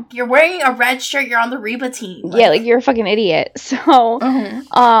 Like, you're wearing a red shirt, you're on the Reba team. Like, yeah, like you're a fucking idiot. So,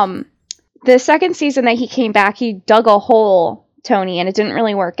 the second season that he came back, he dug a hole, Tony, and it didn't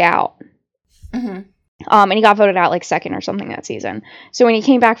really work out. And he got voted out like second or something that season. So when he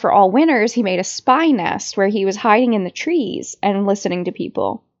came back for All Winners, he made a spy nest where he was hiding in the trees and listening to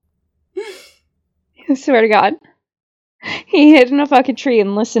people. I swear to God. He hid in a fucking tree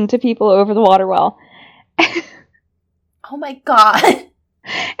and listened to people over the water well. Oh my god.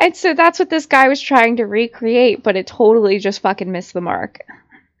 And so that's what this guy was trying to recreate, but it totally just fucking missed the mark.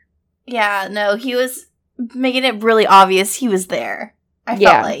 Yeah, no, he was making it really obvious he was there. I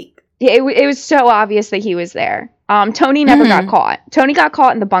felt like. Yeah, it was so obvious that he was there. Tony never got caught. Tony got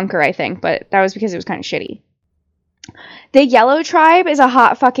caught in the bunker, I think, but that was because it was kind of shitty. The Yellow Tribe is a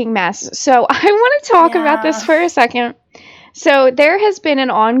hot fucking mess. So I want to talk about this for a second. So there has been an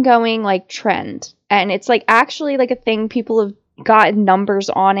ongoing, like, trend. And it's, like, actually, like, a thing. People have gotten numbers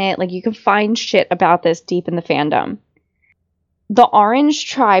on it. Like, you can find shit about this deep in the fandom. The Orange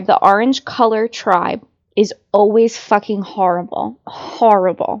Tribe, the Orange Color Tribe, is always fucking horrible.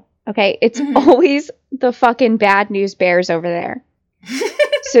 Horrible. Okay? It's always the fucking bad news bears over there.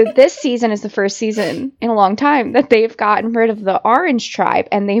 So this season is the first season in a long time that they've gotten rid of the Orange Tribe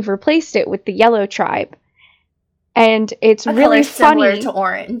and they've replaced it with the Yellow Tribe. And it's a really funny to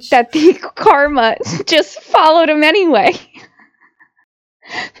orange. that the karma just followed him anyway.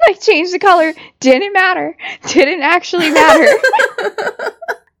 Like, changed the color. Didn't matter. Didn't actually matter.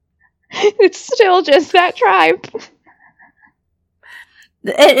 It's still just that tribe.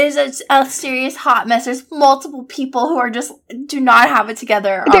 It is a serious hot mess. There's multiple people who are just do not have it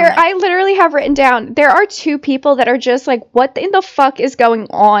together. I literally have written down, there are 2 people that are just like, what in the fuck is going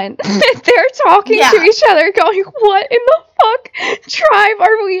on? They're talking to each other going, what in the fuck tribe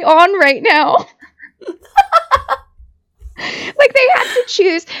are we on right now? Like, they had to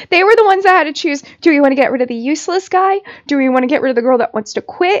choose. They were the ones that had to choose. Do we want to get rid of the useless guy? Do we want to get rid of the girl that wants to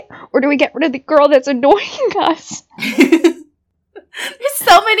quit? Or do we get rid of the girl that's annoying us? There's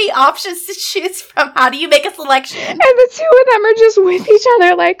so many options to choose from. How do you make a selection? And the 2 of them are just with each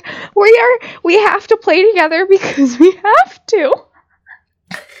other like, we have to play together because we have to.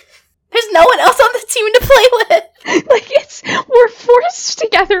 There's no one else on the team to play with. Like, we're forced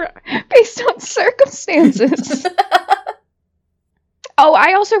together based on circumstances. Oh,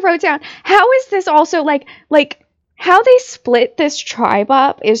 I also wrote down, how is this also, like, how they split this tribe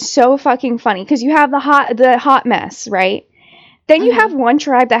up is so fucking funny, because you have the hot mess, right? Then you have one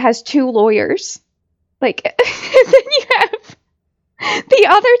tribe that has 2 lawyers. Like, then you have the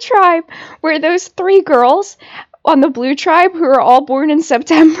other tribe where those 3 girls on the blue tribe who are all born in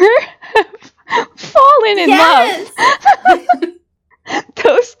September have fallen in love.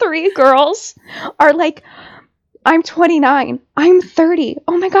 Those 3 girls are like, I'm 29. I'm 30.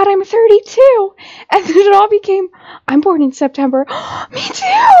 Oh my god, I'm 32. And then it all became, I'm born in September. Me too.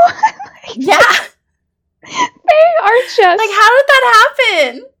 Yeah. They are just... Like, how did that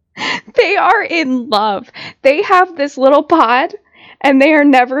happen? They are in love. They have this little pod, and they are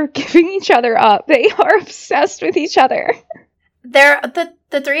never giving each other up. They are obsessed with each other. They're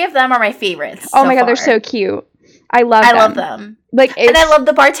the 3 of them are my favorites. Oh my god, they're so cute. I love them. Like, and I love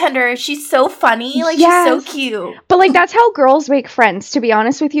the bartender. She's so funny. Like, she's so cute. But, like, that's how girls make friends, to be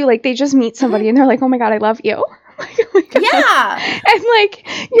honest with you. Like, they just meet somebody and they're like, oh my god, I love you. Like, oh my god. Yeah. And, like,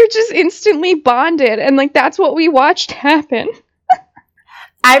 you're just instantly bonded. And, like, that's what we watched happen.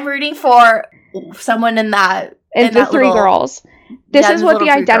 I'm rooting for someone in that. And the 3 girls. This is what the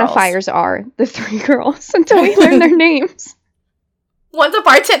identifiers are. The 3 girls. Until we learn their names. One's a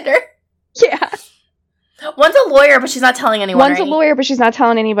bartender. Yeah. One's a lawyer, but she's not telling anyone. One's a lawyer, but she's not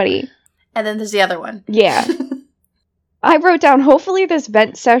telling anybody. And then there's the other one. Yeah. I wrote down, hopefully this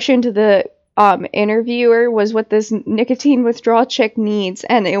vent session to the interviewer was what this nicotine withdrawal chick needs,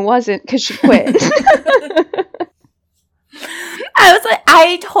 and it wasn't, because she quit. I was like,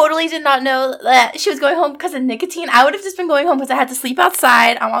 I totally did not know that she was going home because of nicotine. I would have just been going home because I had to sleep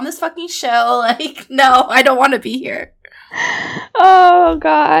outside. I'm on this fucking show. Like, no, I don't want to be here. Oh,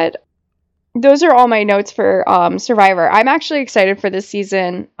 God. Those are all my notes for Survivor. I'm actually excited for this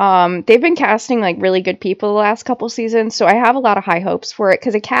season. They've been casting, like, really good people the last couple seasons, so I have a lot of high hopes for it,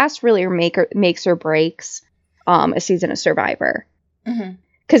 because a cast really makes or breaks a season of Survivor.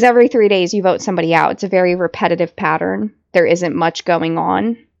 Because every 3 days you vote somebody out. It's a very repetitive pattern. There isn't much going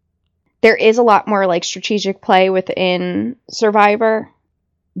on. There is a lot more, like, strategic play within Survivor.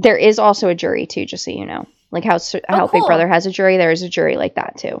 There is also a jury, too, just so you know. Like, how cool. Big Brother has a jury, there is a jury like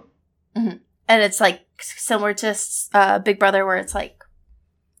that, too. And it's, like, similar to Big Brother, where it's, like,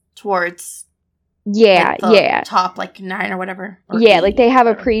 towards the top, like, 9 or whatever. Or yeah, like, they have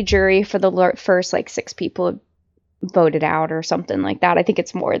a pre-jury for the first, like, 6 people voted out or something like that. I think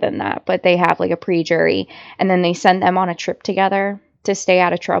it's more than that, but they have, like, a pre-jury, and then they send them on a trip together to stay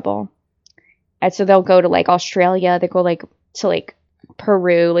out of trouble. And so they'll go to, like, Australia, they go, like, to, like,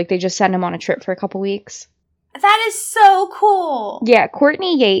 Peru, like, they just send them on a trip for a couple weeks. That is so cool. Yeah,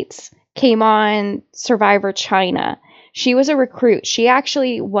 Courtney Yates came on Survivor China. She was a recruit. She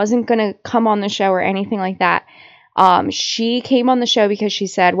actually wasn't going to come on the show or anything like that. She came on the show because she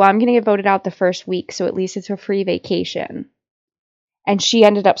said, well, I'm going to get voted out the first week, so at least it's a free vacation. And she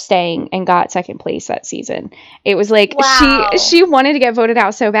ended up staying and got second place that season. It was like, Wow. she wanted to get voted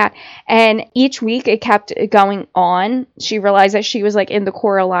out so bad. And each week it kept going on. She realized that she was like in the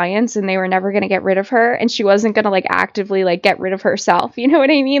core alliance and they were never going to get rid of her. And she wasn't going to like actively like get rid of herself. You know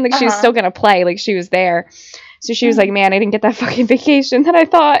what I mean? Like she was still going to play. Like she was there. So she was like, man, I didn't get that fucking vacation that I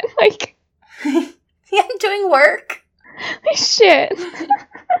thought. Like, yeah, I'm doing work. Shit.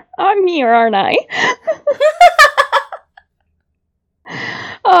 I'm here, aren't I?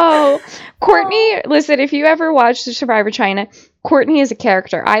 Oh, Courtney, listen, if you ever watched the Survivor China, Courtney is a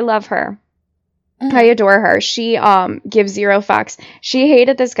character. I love her. I adore her. She gives zero fucks. She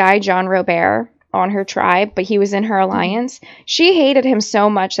hated this guy, John Robert, on her tribe, but he was in her alliance. She hated him so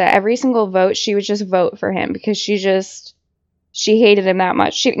much that every single vote, she would just vote for him because she hated him that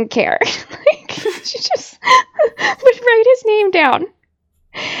much. She didn't care. Like, she just would write his name down.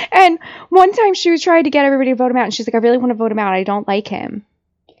 And one time she was trying to get everybody to vote him out, and she's like, I really want to vote him out. I don't like him.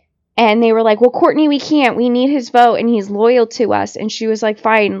 And they were like, well, Courtney, we can't. We need his vote, and he's loyal to us. And she was like,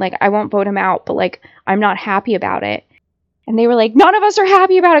 fine, like, I won't vote him out, but, like, I'm not happy about it. And they were like, none of us are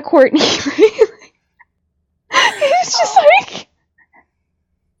happy about it, Courtney. It's just like,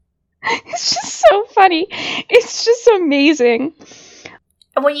 it's just so funny. It's just amazing.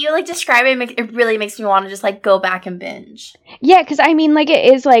 When you like describe it, it really makes me want to just like go back and binge. Yeah, because I mean, like,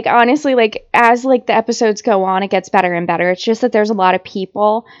 it is like, honestly, like, as like the episodes go on, it gets better and better. It's just that there's a lot of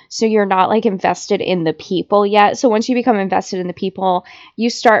people, so you're not like invested in the people yet. So once you become invested in the people, you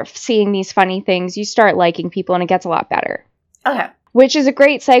start seeing these funny things, you start liking people, and it gets a lot better. Okay. Which is a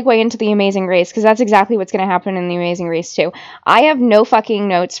great segue into The Amazing Race, because that's exactly what's going to happen in The Amazing Race, too. I have no fucking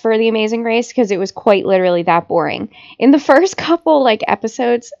notes for The Amazing Race, because it was quite literally that boring. In the first couple, like,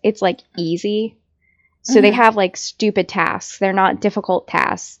 episodes, it's, like, easy. So they have, like, stupid tasks. They're not difficult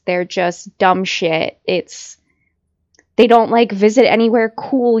tasks. They're just dumb shit. They don't, like, visit anywhere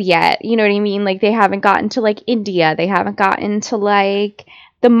cool yet. You know what I mean? Like, they haven't gotten to, like, India. They haven't gotten to, like,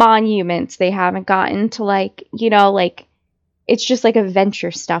 the monuments. They haven't gotten to, like, you know, like... It's just like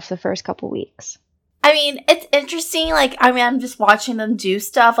adventure stuff the first couple weeks. I mean, it's interesting. Like, I mean, I'm just watching them do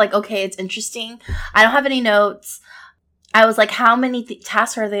stuff. Like, okay, it's interesting. I don't have any notes. I was like, how many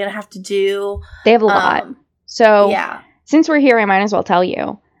tasks are they going to have to do? They have a lot. So, yeah. Since we're here, I might as well tell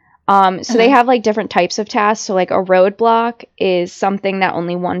you. So they have like different types of tasks. So like a roadblock is something that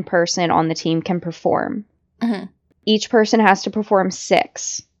only one person on the team can perform. Each person has to perform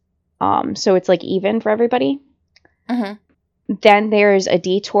 6. So it's like even for everybody. Then there's a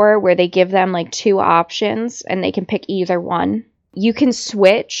detour where they give them like 2 options and they can pick either one. You can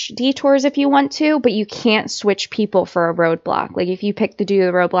switch detours if you want to, but you can't switch people for a roadblock. Like if you pick to do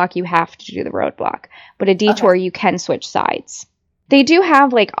the roadblock, you have to do the roadblock. But a detour, you can switch sides. They do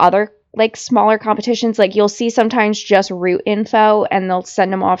have like other like smaller competitions. Like you'll see sometimes just route info and they'll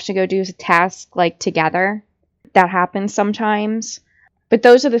send them off to go do a task like together. That happens sometimes. But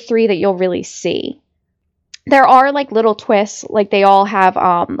those are the 3 that you'll really see. There are, like, little twists. Like, they all have,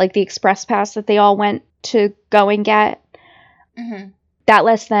 like, the express pass that they all went to go and get. That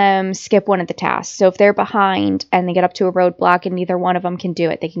lets them skip one of the tasks. So if they're behind and they get up to a roadblock and neither one of them can do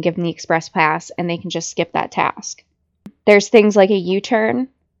it, they can give them the express pass and they can just skip that task. There's things like a U-turn,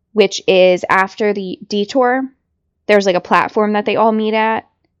 which is after the detour. There's, like, a platform that they all meet at.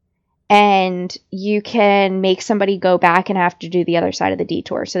 And you can make somebody go back and have to do the other side of the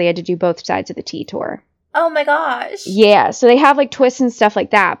detour. So they had to do both sides of the detour. Oh my gosh. Yeah, so they have like twists and stuff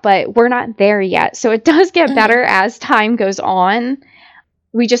like that, but we're not there yet. So it does get better as time goes on.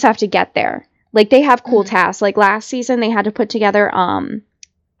 We just have to get there. Like they have cool tasks. Like last season they had to put together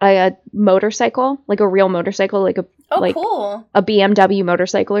a motorcycle, like a real motorcycle, like cool. A BMW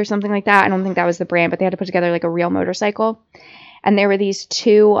motorcycle or something like that. I don't think that was the brand, but they had to put together like a real motorcycle. And there were these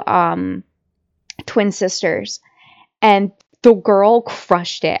 2 twin sisters. And the girl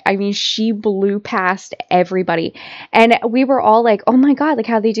crushed it. I mean, she blew past everybody. And we were all like, oh my God, like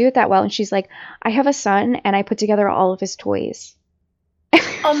how'd they do it that well? And she's like, I have a son and I put together all of his toys.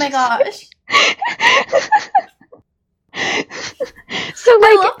 Oh my gosh. So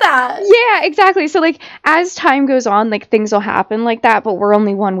like, I love that. Yeah, exactly. So like as time goes on, like things will happen like that, but we're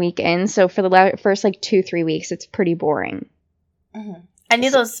only 1 week in. So for the first like 2-3 weeks, it's pretty boring. I knew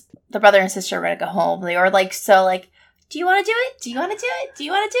the brother and sister were going to go home. They were like, so like, do you want to do it? Do you want to do it? Do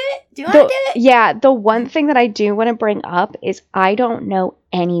you want to do it? Do you want to do it? Yeah, the one thing that I do want to bring up is I don't know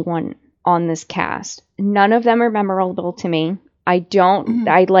anyone on this cast. None of them are memorable to me. I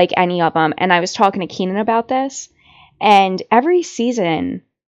like any of them. And I was talking to Keenan about this. And every season,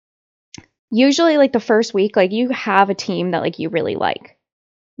 usually like the first week, like you have a team that like you really like.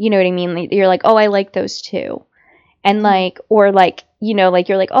 You know what I mean? Like, you're like, oh, I like those two. And like, or like, you know, like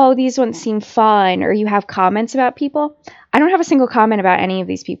you're like, oh, these ones seem fun, or you have comments about people. I don't have a single comment about any of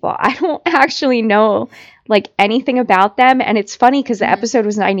these people. I don't actually know like anything about them. And it's funny because the episode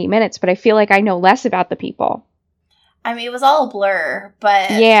was 90 minutes, but I feel like I know less about the people. I mean, it was all a blur, but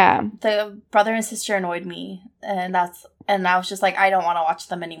yeah, the brother and sister annoyed me, and I was just like, I don't want to watch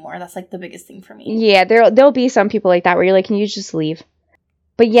them anymore. That's like the biggest thing for me. Yeah, there'll be some people like that where you're like, can you just leave?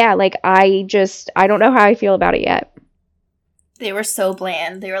 But yeah, like I don't know how I feel about it yet. They were so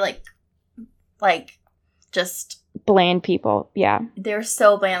bland. They were like just bland people. Yeah, they were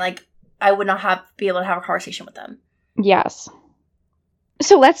so bland. Like I would not be able to have a conversation with them. Yes.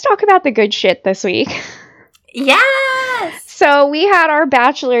 So let's talk about the good shit this week. Yes. So we had our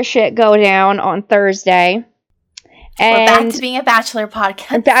Bachelor shit go down on Thursday. And we're back to being a Bachelor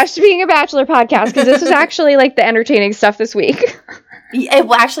podcast. Back to being a Bachelor podcast, because this was actually like the entertaining stuff this week. It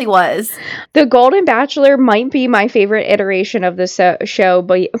actually was. The Golden Bachelor might be my favorite iteration of this show,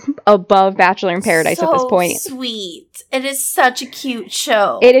 but above Bachelor in Paradise at this point. Sweet. It is such a cute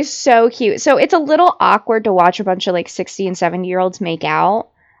show. It is so cute. So it's a little awkward to watch a bunch of like 60 and 70-year-olds make out.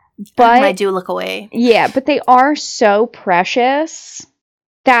 But I do look away. Yeah, but they are so precious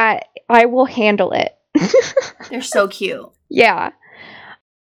that I will handle it. They're so cute. Yeah.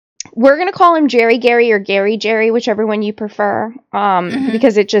 We're going to call him Jerry Gary or Gary Jerry, whichever one you prefer.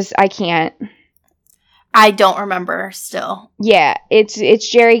 Because I can't. I don't remember still. Yeah,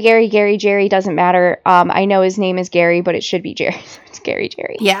 it's Jerry Gary, Gary Jerry, doesn't matter. I know his name is Gary, but it should be Jerry. It's Gary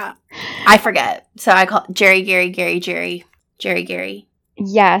Jerry. Yeah. I forget. So I call Jerry Gary, Gary Jerry, Jerry Gary.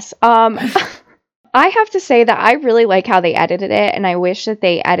 Yes. I have to say that I really like how they edited it, and I wish that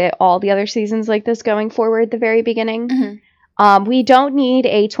they edit all the other seasons like this going forward at the very beginning. Mm-hmm. We don't need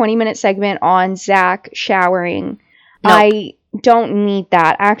a 20-minute segment on Zach showering. Nope. I don't need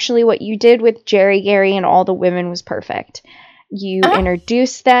that. Actually, what you did with Jerry, Gary, and all the women was perfect. You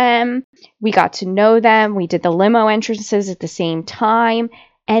introduced them. We got to know them. We did the limo entrances at the same time,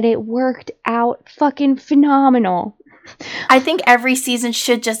 and it worked out fucking phenomenal. I think every season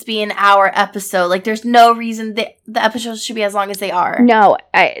should just be an hour episode. Like, there's no reason the episodes should be as long as they are. No,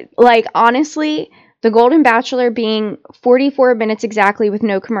 honestly, The Golden Bachelor being 44 minutes exactly with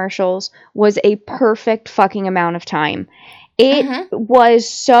no commercials was a perfect fucking amount of time. It was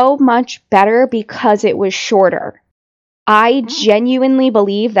so much better because it was shorter. I genuinely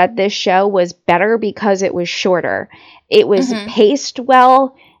believe that this show was better because it was shorter. It was paced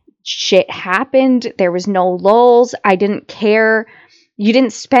well. Shit happened. There was no lulls. I didn't care. You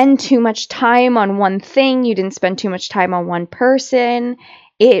didn't spend too much time on one thing. You didn't spend too much time on one person.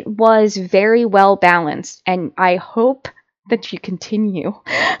 It was very well balanced, and I hope that you continue.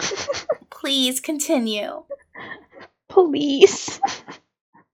 Please continue. Please.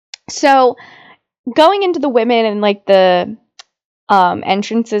 So, going into the women and like the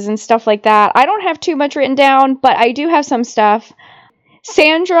entrances and stuff like that, I don't have too much written down, but I do have some stuff.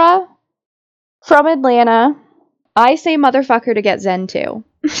 Sandra from Atlanta. I say motherfucker to get Zen too.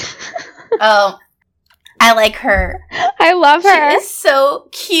 Oh, I like her. I love her. She is so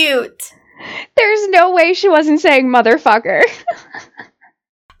cute. There's no way she wasn't saying motherfucker.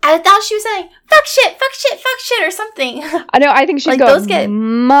 I thought she was saying fuck shit, fuck shit, fuck shit, or something. I know. I think she's like going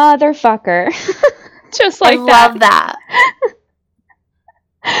motherfucker, just like that. I love that.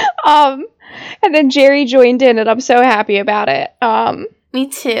 And then Jerry joined in, and I'm so happy about it. Me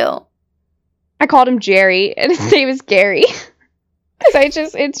too. I called him Jerry, and his name is Gary.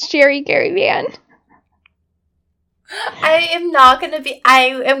 Because it's Jerry Gary Man. I am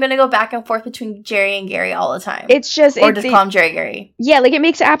going to go back and forth between Jerry and Gary all the time. It's just... Or just call him Jerry Gary. Yeah, like, it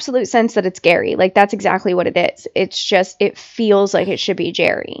makes absolute sense that it's Gary. Like, that's exactly what it is. It's just, it feels like it should be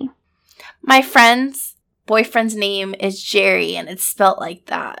Jerry. My friend's boyfriend's name is Jerry, and it's spelt like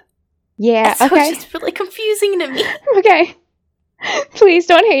that. Yeah, so okay. It's just really confusing to me. Okay. Please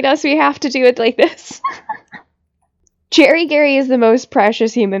don't hate us. We have to do it like this. Jerry Gary is the most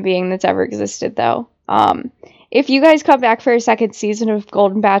precious human being that's ever existed, though. If you guys come back for a second season of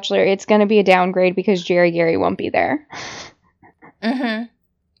Golden Bachelor, it's going to be a downgrade because Jerry Gary won't be there. I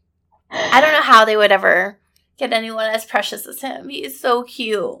don't know how they would ever get anyone as precious as him. He is so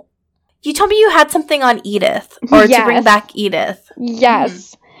cute. You told me you had something on Edith, or to bring back Edith.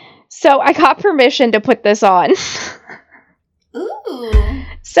 Yes. So I got permission to put this on. Ooh.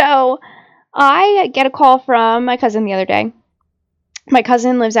 So I get a call from my cousin the other day. My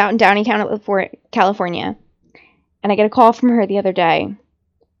cousin lives out in Downey, California. And I get a call from her the other day.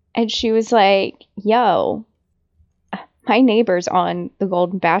 And she was like, yo, my neighbor's on The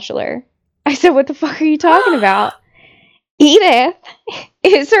Golden Bachelor. I said, what the fuck are you talking about? Edith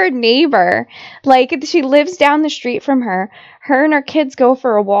is her neighbor. Like, she lives down the street from her. Her and her kids go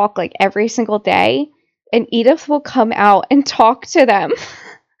for a walk, like, every single day. And Edith will come out and talk to them.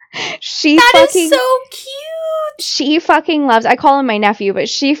 That is so cute. She fucking loves, I call him my nephew, but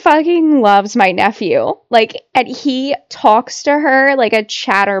she fucking loves my nephew. Like, and he talks to her like a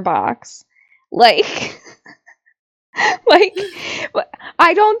chatterbox. Like, like,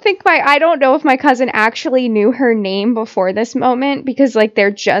 I don't know if my cousin actually knew her name before this moment, because, like,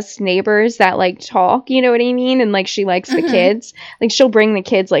 they're just neighbors that, like, talk, you know what I mean? And, like, she likes the kids. Like, she'll bring the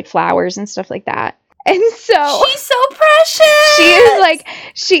kids, like, flowers and stuff like that. And so she's so precious.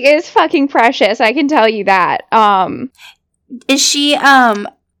 She is fucking precious. I can tell you that. Is she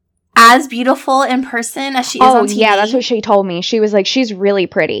as beautiful in person as she is on TV? Yeah, that's what she told me. She was like, she's really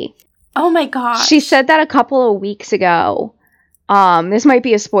pretty. Oh my gosh. She said that a couple of weeks ago. This might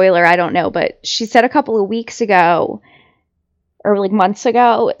be a spoiler, I don't know, but she said a couple of weeks ago, or like months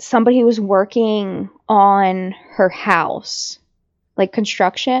ago, somebody was working on her house, like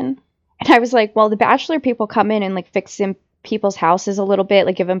construction. And I was like, well, the Bachelor people come in and, like, fix in people's houses a little bit,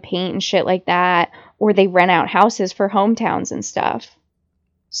 like, give them paint and shit like that. Or they rent out houses for hometowns and stuff.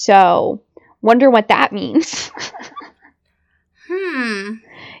 So, wonder what that means.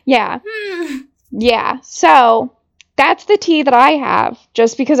 Yeah. Yeah. So, that's the tea that I have.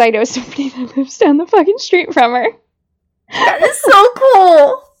 Just because I know somebody that lives down the fucking street from her. That is so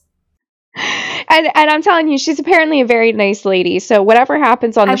cool. And I'm telling you, she's apparently a very nice lady. So whatever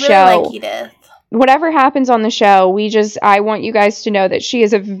happens on the show, I really like Edith. Whatever happens on the show, I want you guys to know that she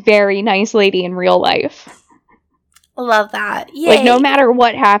is a very nice lady in real life. Love that. Yay. Like, no matter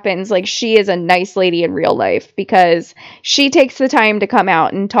what happens, like, she is a nice lady in real life, because she takes the time to come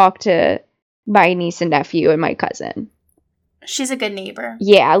out and talk to my niece and nephew and my cousin. She's a good neighbor.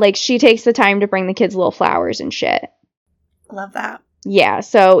 Yeah, like, she takes the time to bring the kids little flowers and shit. Love that. Yeah,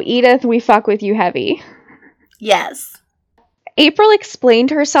 so Edith, we fuck with you heavy. Yes. April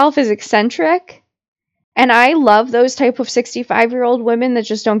explained herself as eccentric, and I love those type of 65-year-old women that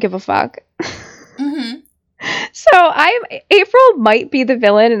just don't give a fuck. So April might be the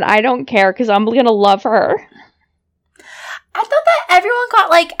villain, and I don't care, because I'm gonna love her. I thought that everyone got,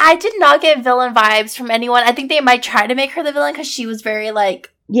 like, I did not get villain vibes from anyone. I think they might try to make her the villain because she was very,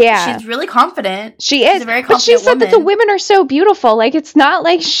 like, yeah, she's really confident. She is. She's a very confident, but she said woman. that the women are so beautiful. Like, it's not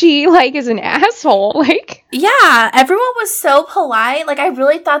like she, like, is an asshole. Like, yeah, everyone was so polite. Like, I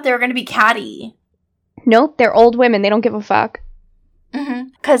really thought they were gonna be catty. Nope, they're old women. They don't give a fuck.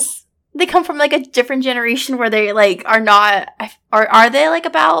 Because they come from, like, a different generation where they, like, are not, are they, like,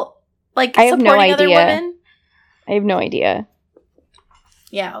 about, like, I have supporting no idea. other women? I have no idea.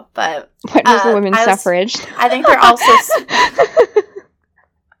 Yeah, but what was the women's suffrage? I think they're also.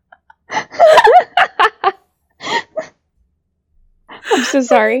 I'm so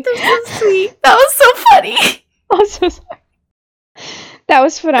sorry. They're so sweet. That was so funny. I'm so sorry. That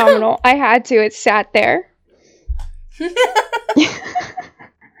was phenomenal. I had to. It sat there.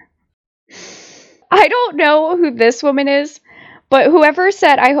 I don't know who this woman is, but whoever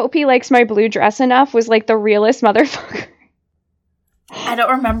said, I hope he likes my blue dress enough, was, like, the realest motherfucker. I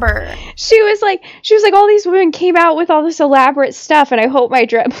don't remember. She was like, all these women came out with all this elaborate stuff, and I hope my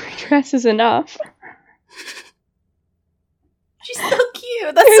dress is enough. She's so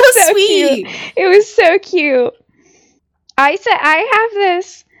cute. That's so sweet. Cute. It was so cute. I said,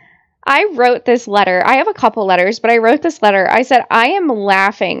 I wrote this letter. I have a couple letters, but I wrote this letter. I said, I am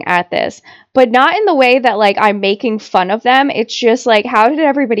laughing at this, but not in the way that, like, I'm making fun of them. It's just like, how did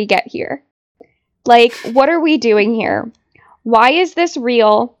everybody get here? Like, what are we doing here? Why is this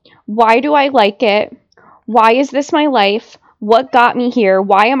real? Why do I like it? Why is this my life? What got me here?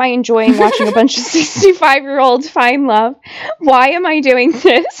 Why am I enjoying watching a bunch of 65-year-olds find love? Why am I doing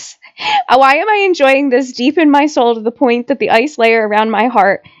this? Why am I enjoying this deep in my soul to the point that the ice layer around my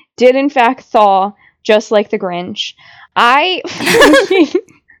heart did in fact thaw, just like the Grinch? I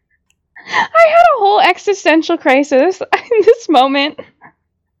had a whole existential crisis in this moment.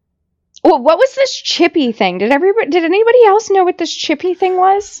 Well, what was this Chippy thing? Did anybody else know what this Chippy thing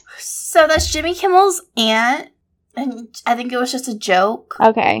was? So that's Jimmy Kimmel's aunt, and I think it was just a joke.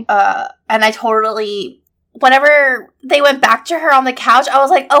 Okay. And I totally, whenever they went back to her on the couch, I was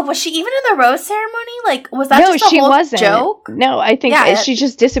like, oh, was she even in the rose ceremony? Like, was that just a whole joke? No, I think she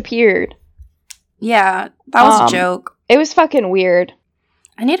just disappeared. Yeah, that was a joke. It was fucking weird.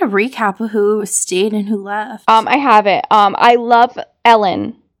 I need a recap of who stayed and who left. I have it. I love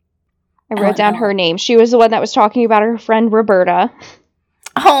Ellen. I wrote down her name. She was the one that was talking about her friend Roberta.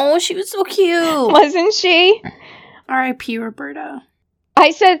 Oh, she was so cute. Wasn't she? R.I.P. Roberta.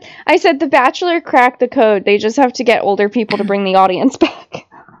 I said The Bachelor cracked the code. They just have to get older people to bring the audience back.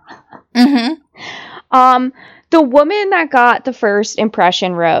 Mm-hmm. The woman that got the first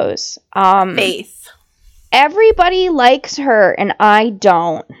impression rose. Faith. Everybody likes her, and I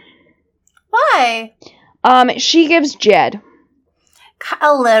don't. Why? She gives Jed.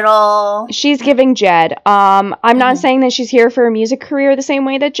 A little. She's giving Jed. I'm not saying that she's here for a music career the same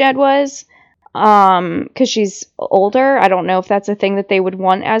way that Jed was. Because she's older. I don't know if that's a thing that they would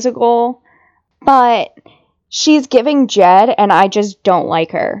want as a goal. But she's giving Jed, and I just don't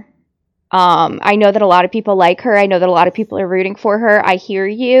like her. I know that a lot of people like her. I know that a lot of people are rooting for her. I hear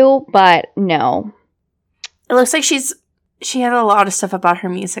you, but no. It looks like she had a lot of stuff about her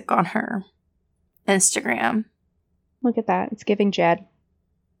music on her Instagram. Look at that. It's giving Jed.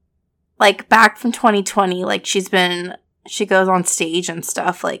 Like, back from 2020, like, she goes on stage and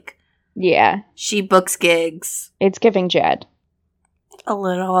stuff, like... Yeah. She books gigs. It's giving Jed. A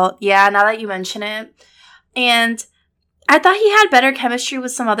little. Yeah, now that you mention it. And I thought he had better chemistry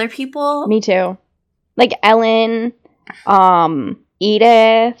with some other people. Me too. Like Ellen,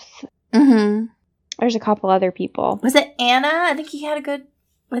 Edith. Mm-hmm. There's a couple other people. Was it Anna? I think he had a good...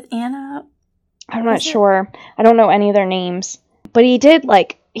 With Anna? I'm not sure. I don't know any of their names. But he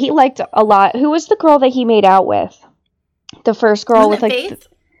liked a lot. Who was the girl that he made out with? The first girl with like... Faith?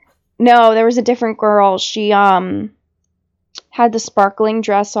 No, there was a different girl. She had the sparkling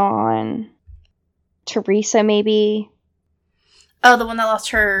dress on. Teresa, maybe. Oh, the one that lost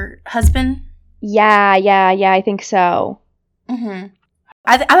her husband? Yeah, I think so. Mm-hmm.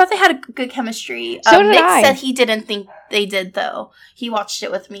 I thought they had a good chemistry. So did Nick I. said he didn't think they did, though. He watched it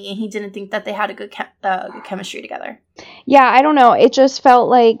with me, and he didn't think that they had a good chemistry together. Yeah, I don't know. It just felt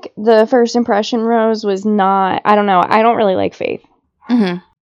like the first impression rose was not... I don't know. I don't really like Faith. Mm-hmm.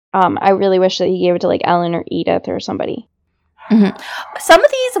 I really wish that he gave it to like Ellen or Edith or somebody. Mm-hmm. Some of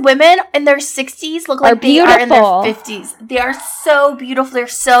these women in their 60s look like they are in their 50s. They are so beautiful. They're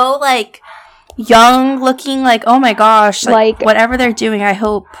so like young looking. Like, oh my gosh. Like whatever they're doing, I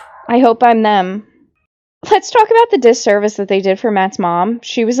hope I'm them. Let's talk about the disservice that they did for Matt's mom.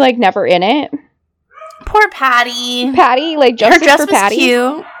 She was like never in it. Poor Patty. Patty, like justice her dress for Patty. Was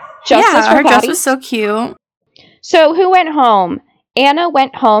cute. Justice for her Patty. Dress was so cute. So who went home? Anna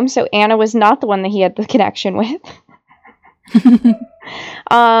went home, so Anna was not the one that he had the connection with.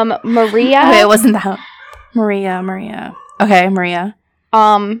 Maria. Okay, it wasn't that. Maria. Okay, Maria.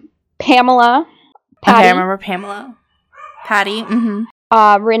 Pamela. Patty. Okay, I remember Pamela. Patty.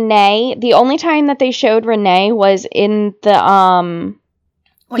 Mm-hmm. Renee. The only time that they showed Renee was in the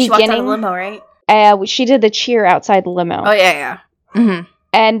when beginning. She walked out of the limo, right? She did the cheer outside the limo. Oh yeah. Mm-hmm.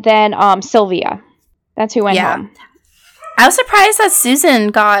 And then Sylvia. That's who went home. I was surprised that Susan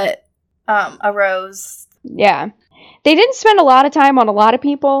got a rose. Yeah. They didn't spend a lot of time on a lot of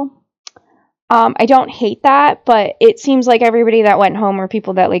people. I don't hate that, but it seems like everybody that went home were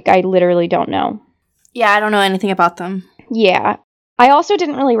people that like I literally don't know. Yeah, I don't know anything about them. Yeah. I also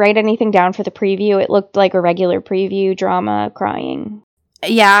didn't really write anything down for the preview. It looked like a regular preview, drama, crying.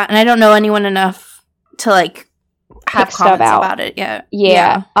 Yeah, and I don't know anyone enough to like have comments about it yet.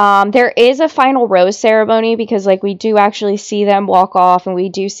 Yeah. There is a final rose ceremony because like we do actually see them walk off and we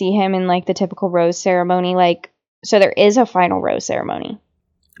do see him in like the typical rose ceremony. Like, so there is a final rose ceremony.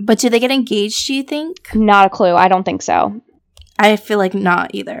 But do they get engaged, do you think? Not a clue. I don't think so. I feel like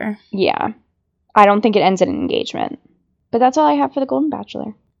not either. Yeah. I don't think it ends in an engagement. But that's all I have for the Golden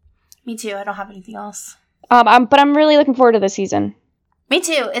Bachelor. Me too. I don't have anything else. But I'm really looking forward to this season. Me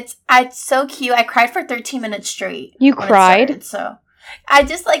too. It's so cute. I cried for 13 minutes straight. You cried? So I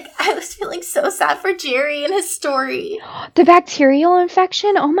just I was feeling so sad for Jerry and his story. The bacterial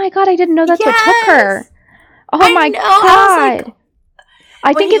infection? Oh my god, I didn't know that's what took her. Oh my god.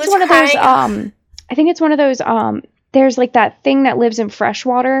 I think it's one of those I think it's one of those there's like that thing that lives in fresh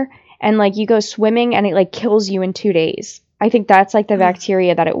water and like you go swimming and it like kills you in 2 days. I think that's like the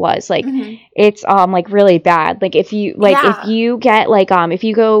bacteria that it was. Like it's like really bad. Like if you if you get like if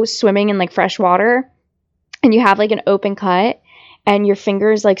you go swimming in like fresh water and you have like an open cut and your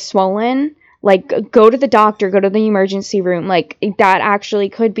finger's like swollen, like go to the doctor, go to the emergency room. Like that actually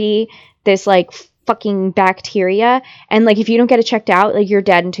could be this like fucking bacteria, and like if you don't get it checked out, like you're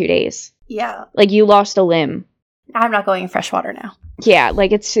dead in 2 days. Yeah. Like you lost a limb. I'm not going in fresh water now. Yeah,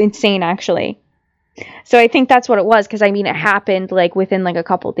 like it's insane actually. So I think that's what it was, because I mean it happened like within like a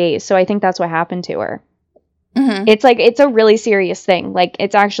couple days. So I think that's what happened to her. Mm-hmm. It's like it's a really serious thing. Like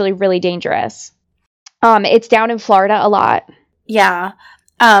it's actually really dangerous. It's down in Florida a lot. Yeah.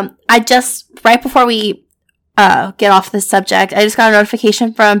 I just right before we get off this subject. I just got a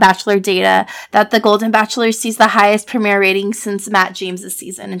notification from Bachelor Data that The Golden Bachelor sees the highest premiere rating since Matt James'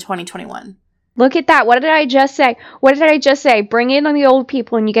 season in 2021. Look at that. What did I just say? What did I just say? Bring in on the old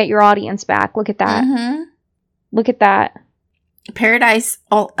people and you get your audience back. Look at that. Mm-hmm. Look at that. Paradise,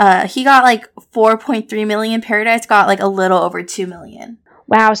 he got like 4.3 million. Paradise got like a little over 2 million.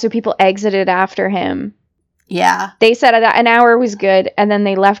 Wow, so people exited after him. Yeah. They said that an hour was good, and then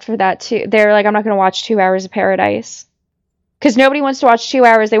they left for that too. They're like, I'm not going to watch 2 hours of Paradise. Because nobody wants to watch 2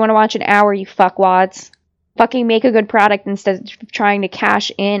 hours. They want to watch an hour, you fuckwads. Fucking make a good product instead of trying to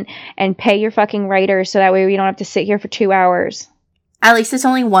cash in and pay your fucking writers so that way we don't have to sit here for 2 hours. At least it's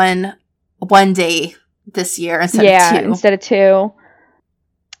only one day this year instead of 2. Instead of 2.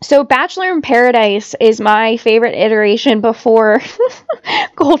 So Bachelor in Paradise is my favorite iteration before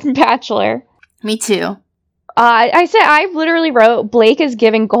Golden Bachelor. Me too. I literally wrote, Blake is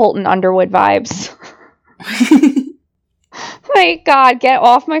giving Colton Underwood vibes. My God, get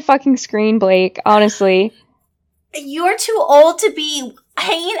off my fucking screen, Blake, honestly. You're too old to be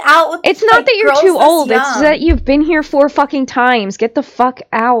hanging out with It's not that you're too old, it's that you've been here 4 fucking times. Get the fuck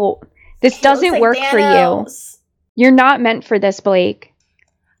out. This doesn't work for you. You're not meant for this, Blake.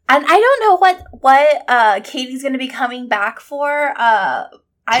 And I don't know what Katie's gonna be coming back for.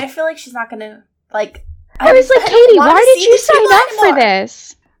 I feel like she's not gonna, like... I was like, Katie, why did you sign up for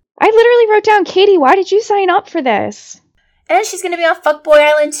this? I literally wrote down, Katie, why did you sign up for this? And she's gonna be on Fuckboy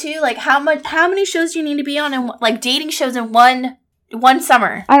Island too. Like, how many shows do you need to be on in, like, dating shows in one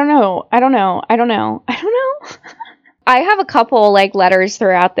summer? I don't know. I have a couple, like, letters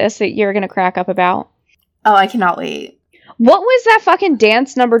throughout this that you're gonna crack up about. Oh, I cannot wait. What was that fucking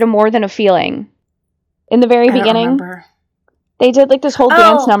dance number to More Than a Feeling? In the very beginning? I don't remember. They did, like, this whole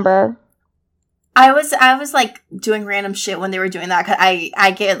dance number. I was like doing random shit when they were doing that, because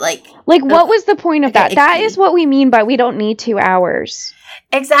I get like what was the point of that? That is what we mean by we don't need 2 hours.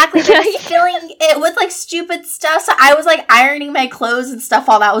 Exactly. They're just filling it with like stupid stuff. So I was like ironing my clothes and stuff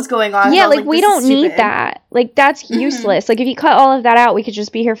while that was going on. Yeah, like we don't need that. Like that's useless. Like if you cut all of that out, we could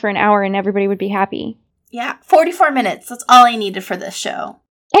just be here for an hour and everybody would be happy. Yeah, 44 minutes. That's all I needed for this show.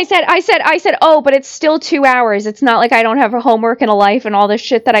 I said, oh, but it's still 2 hours. It's not like I don't have a homework and a life and all this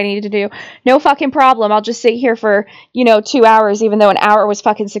shit that I need to do. No fucking problem. I'll just sit here for, 2 hours, even though an hour was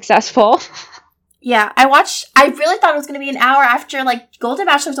fucking successful. Yeah, I really thought it was going to be an hour after, like, Golden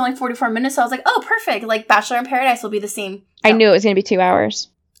Bachelor was only 44 minutes, so I was like, oh, perfect. Like, Bachelor in Paradise will be the same. I knew it was going to be 2 hours.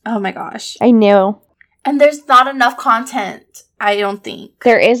 Oh my gosh. I knew. And there's not enough content, I don't think.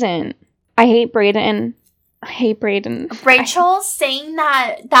 There isn't. I hate Brayden. Rachel saying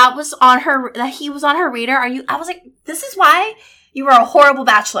that was on her, that he was on her radar. I was like, this is why you were a horrible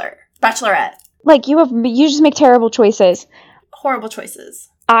bachelorette. Like, you just make terrible choices. Horrible choices.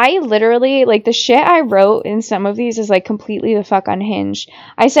 I literally, like, the shit I wrote in some of these is, like, completely the fuck unhinged.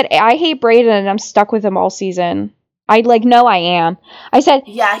 I said, I hate Brayden and I'm stuck with him all season. No, I am. I said,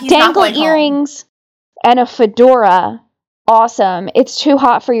 yeah, he's dangle not going earrings home. And a fedora. Awesome. It's too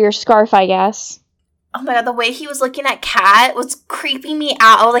hot for your scarf, I guess. Oh my God, the way he was looking at Kat was creeping me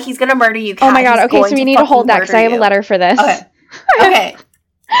out. I was like, he's going to murder you, Kat. Oh my God, okay, so we need to hold that because I have a letter for this. Okay.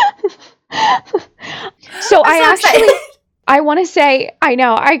 So I want to say, I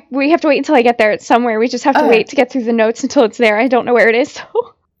know, we have to wait until I get there. It's somewhere. We just have to wait to get through the notes until it's there. I don't know where it is.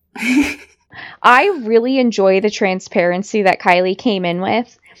 I really enjoy the transparency that Kylie came in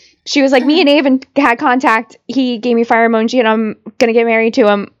with. She was like, me and Avon had contact. He gave me fire emoji and I'm going to get married to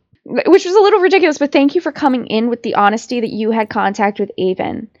him. Which was a little ridiculous, but thank you for coming in with the honesty that you had contact with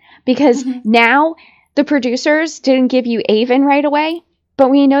Avon. Because now the producers didn't give you Avon right away,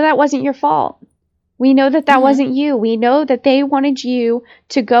 but we know that wasn't your fault. We know that wasn't you. We know that they wanted you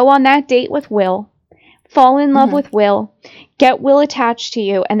to go on that date with Will, fall in love with Will, get Will attached to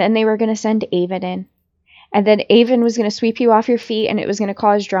you, and then they were going to send Avon in. And then Avon was going to sweep you off your feet, and it was going to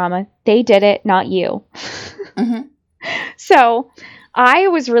cause drama. They did it, not you. So I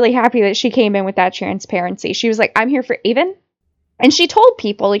was really happy that she came in with that transparency. She was like, I'm here for Avon. And she told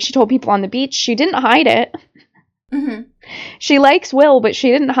people, on the beach. She didn't hide it. She likes Will, but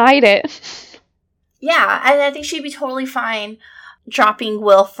she didn't hide it. Yeah, and I think she'd be totally fine dropping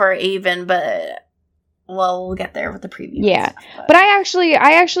Will for Avon, but we'll get there with the preview. Yeah, but I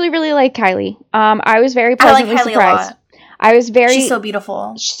actually really like Kylie. I was very pleasantly surprised. She's so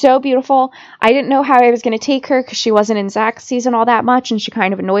beautiful. So beautiful. I didn't know how I was going to take her because she wasn't in Zach's season all that much, and she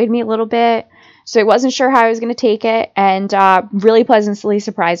kind of annoyed me a little bit. So I wasn't sure how I was going to take it, and really pleasantly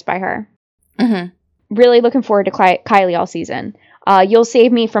surprised by her. Really looking forward to Kylie all season. You'll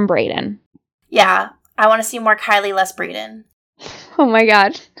save me from Brayden. Yeah, I want to see more Kylie, less Brayden. Oh my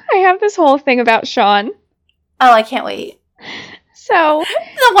God. I have this whole thing about Sean. Oh, I can't wait. So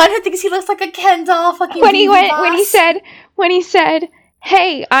The one who thinks he looks like a Ken doll fucking when baby boss. when he said,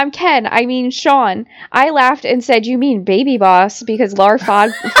 "Hey, I'm Ken. I mean Sean." I laughed and said, "You mean Baby Boss?" Because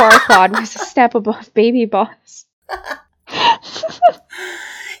Farquaad was a step above Baby Boss.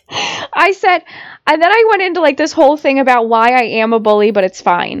 I said, and then I went into like this whole thing about why I am a bully, but it's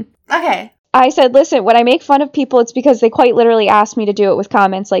fine. Okay. I said, listen, when I make fun of people, it's because they quite literally asked me to do it with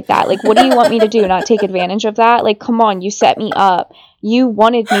comments like that. Like, what do you want me to do? Not take advantage of that? Like, come on, you set me up. You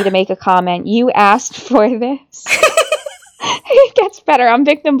wanted me to make a comment. You asked for this. It gets better. I'm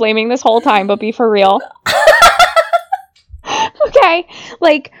victim blaming this whole time, but be for real. Okay?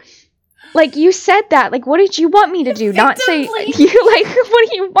 Like, you said that. Like, what did you want me to do? Not say, what do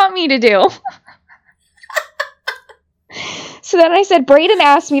you want me to do? So then I said, Brayden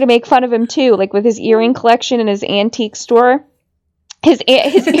asked me to make fun of him too, like with his earring collection in his antique store. His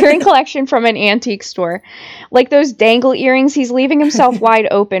earring collection from an antique store. Like those dangle earrings, he's leaving himself wide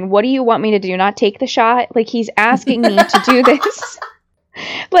open. What do you want me to do? Not take the shot? Like, he's asking me to do this.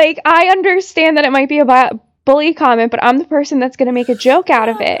 Like, I understand that it might be a bully comment, but I'm the person that's going to make a joke out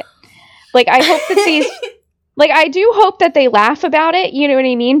of it. Like, I hope that these... Like, I do hope that they laugh about it, you know what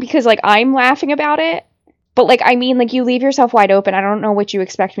I mean? Because, like, I'm laughing about it. But, like, I mean, like, you leave yourself wide open. I don't know what you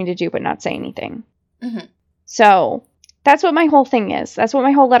expect me to do, but not say anything. Mm-hmm. So, that's what my whole thing is. That's what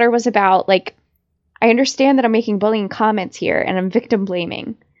my whole letter was about. Like, I understand that I'm making bullying comments here, and I'm victim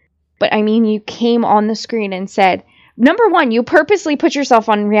blaming. But, I mean, you came on the screen and said, number one, you purposely put yourself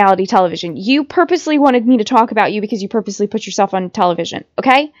on reality television. You purposely wanted me to talk about you because you purposely put yourself on television,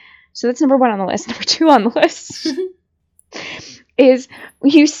 okay? So that's number one on the list. Number two on the list is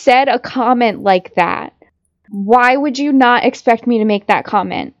you said a comment like that. Why would you not expect me to make that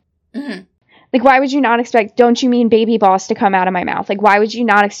comment? Mm-hmm. Like, why would you not expect, don't you mean Baby Boss, to come out of my mouth? Like, why would you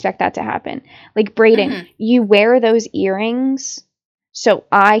not expect that to happen? Like, Brayden, you wear those earrings so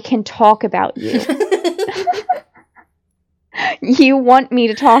I can talk about you. You want me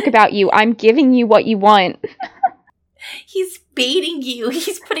to talk about you. I'm giving you what you want. He's baiting you.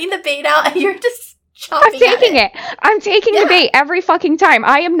 He's putting the bait out and you're just chopping I'm taking it. I'm taking the bait every fucking time.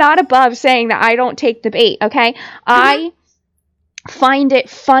 I am not above saying that I don't take the bait, okay? I find it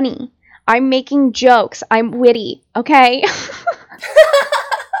funny. I'm making jokes. I'm witty, okay?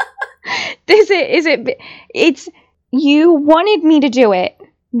 It's, you wanted me to do it.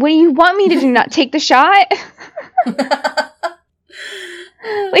 What do you want me to do? Not take the shot?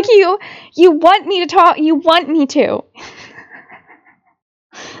 Like, you want me to talk. You want me to.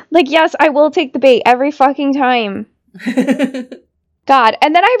 Like, yes, I will take the bait every fucking time. God.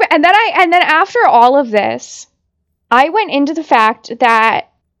 And then after all of this, I went into the fact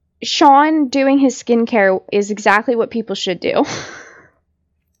that Sean doing his skincare is exactly what people should do.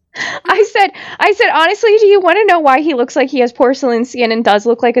 I said, honestly, do you want to know why he looks like he has porcelain skin and does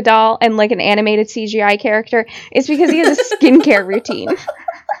look like a doll and like an animated CGI character? It's because he has a skincare routine.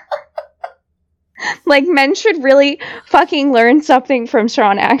 Like, men should really fucking learn something from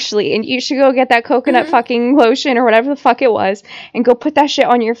Sean, actually. And you should go get that coconut fucking lotion or whatever the fuck it was and go put that shit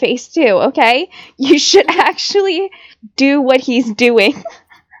on your face, too, okay? You should actually do what he's doing.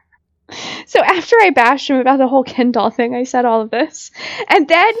 So after I bashed him about the whole Ken doll thing, I said all of this. And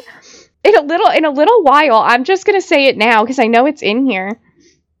then, in a little while, I'm just going to say it now because I know it's in here.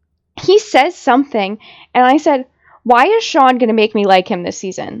 He says something, and I said, why is Sean going to make me like him this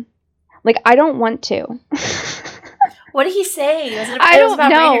season? Like, I don't want to. What did he say? I don't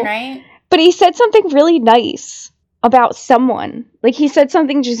know. Brayden, right? But he said something really nice about someone. Like, he said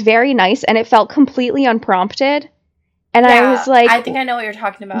something just very nice, and it felt completely unprompted. And yeah, I was like... I think I know what you're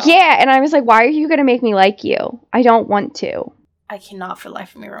talking about. Yeah, and I was like, why are you going to make me like you? I don't want to. I cannot for the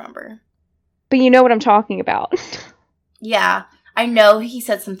life of me remember. But you know what I'm talking about. Yeah, I know he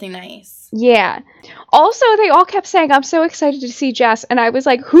said something nice. Yeah. Also, they all kept saying, I'm so excited to see Jess. And I was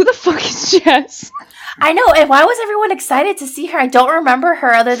like, who the fuck is Jess? I know, and why was everyone excited to see her? I don't remember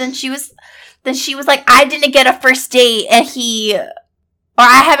her other than she was like, I didn't get a first date and or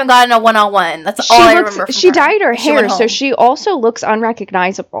I haven't gotten a one-on-one. That's all I remember from She her. dyed her hair, so she also looks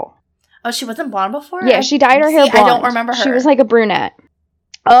unrecognizable. Oh, she wasn't blonde before? Yeah, she dyed her hair blonde. I don't remember her. She was like a brunette.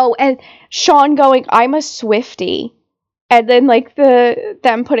 Oh, and Sean going, I'm a Swiftie. And then, like,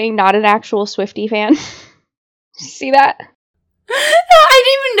 them putting not an actual Swiftie fan. See that? No,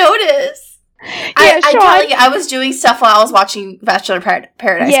 I didn't even notice. Yeah, I'm telling you, I was doing stuff while I was watching Bachelor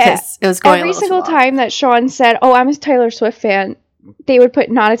Paradise because it was going every single time that Sean said, oh, I'm a Taylor Swift fan, they would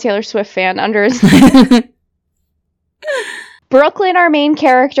put not a Taylor Swift fan under his Brooklyn, our main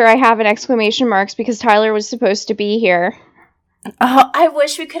character, I have in exclamation marks because Tyler was supposed to be here. Oh, I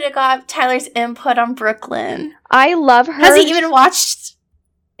wish we could have got Tyler's input on Brooklyn. I love her. Has he even watched?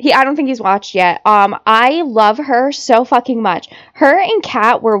 I don't think he's watched yet. I love her so fucking much. Her and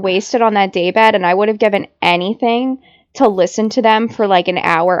Kat were wasted on that daybed, and I would have given anything to listen to them for like an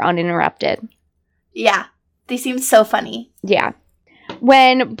hour uninterrupted. Yeah, they seemed so funny. Yeah.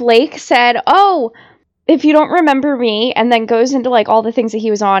 When Blake said, "Oh, if you don't remember me," and then goes into like all the things that he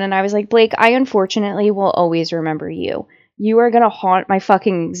was on, and I was like, Blake, I unfortunately will always remember you. You are gonna haunt my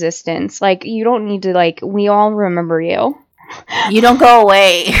fucking existence. Like, you don't need to, like, we all remember you. You don't go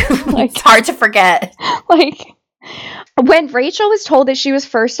away. Like, it's hard to forget. Like, when Rachel was told that she was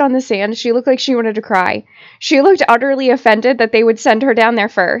first on the sand, she looked like she wanted to cry. She looked utterly offended that they would send her down there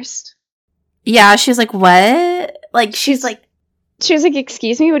first. Yeah, she was like, what? Like, she was like,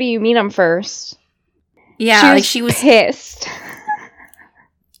 excuse me, what do you mean I'm first? Yeah, she was pissed.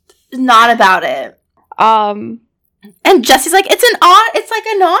 Not about it. And Jesse's like, it's like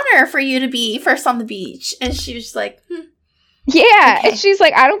an honor for you to be first on the beach. And she was just like, Yeah, okay. And she's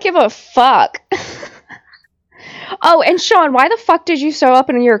like, I don't give a fuck. Oh, and Sean, why the fuck did you sew up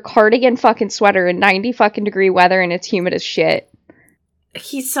in your cardigan fucking sweater in 90 fucking degree weather and it's humid as shit?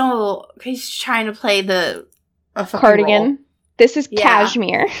 He's trying to play the cardigan. Role. This is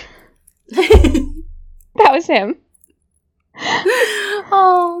cashmere. That was him.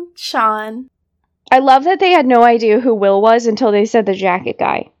 Oh, Sean. I love that they had no idea who Will was until they said the jacket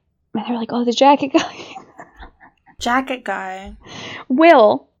guy. And they were like, oh, the jacket guy. Jacket guy.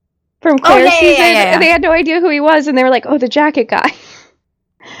 Will. From Claire's season. Yeah. They had no idea who he was, and they were like, oh, the jacket guy.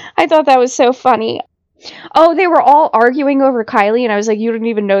 I thought that was so funny. Oh, they were all arguing over Kylie, and I was like, you don't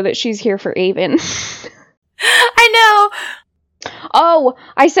even know that she's here for Avon. I know. Oh,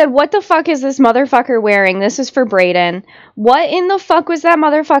 I said, what the fuck is this motherfucker wearing? This is for Brayden. What in the fuck was that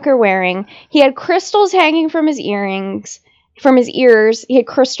motherfucker wearing? He had crystals hanging from his earrings, from his ears. He had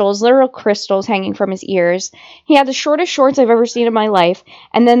crystals, literal crystals hanging from his ears. He had the shortest shorts I've ever seen in my life.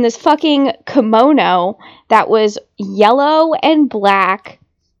 And then this fucking kimono that was yellow and black.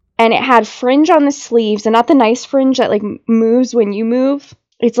 And it had fringe on the sleeves, and not the nice fringe that like moves when you move.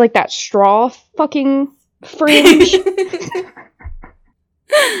 It's like that straw fucking fringe.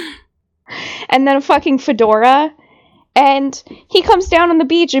 And then a fucking fedora. And he comes down on the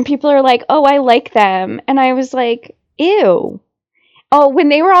beach and people are like, oh, I like them. And I was like, ew. Oh, when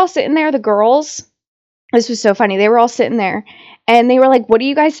they were all sitting there, the girls, this was so funny. They were all sitting there and they were like, what do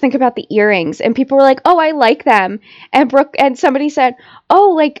you guys think about the earrings? And people were like, oh, I like them. And somebody said, oh,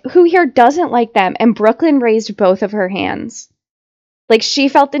 like, who here doesn't like them? And Brooklyn raised both of her hands. Like, she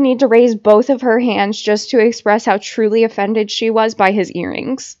felt the need to raise both of her hands just to express how truly offended she was by his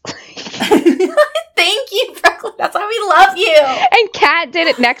earrings. Thank you, Brooklyn. That's why we love you. And Kat did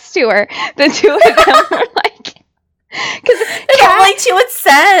it next to her. The two of them were like... Because only two would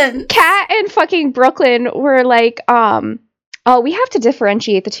send. Kat and fucking Brooklyn were like, oh, we have to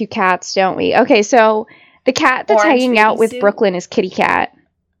differentiate the two cats, don't we? Okay, so the cat that's hanging out with Brooklyn is Kitty Cat.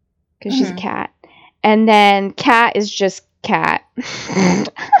 Because she's a cat. And then Kat is just Cat.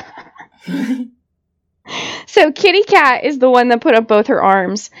 So Kitty Cat is the one that put up both her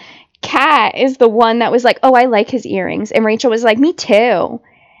arms. Kat is the one that was like, oh, I like his earrings. And Rachel was like, me too.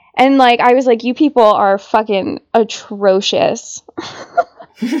 And like, I was like, you people are fucking atrocious.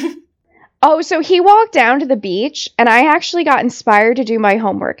 Oh, so he walked down to the beach and I actually got inspired to do my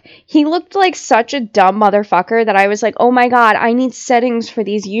homework. He looked like such a dumb motherfucker that I was like, oh my God, I need settings for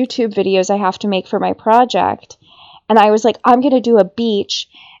these YouTube videos I have to make for my project. And I was like, I'm going to do a beach,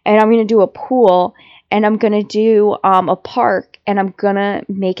 and I'm going to do a pool, and I'm going to do a park, and I'm going to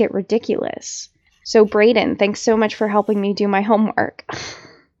make it ridiculous. So, Brayden, thanks so much for helping me do my homework.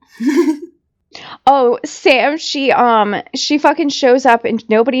 Oh, Sam, she fucking shows up, and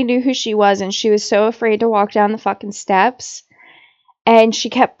nobody knew who she was, and she was so afraid to walk down the fucking steps. And she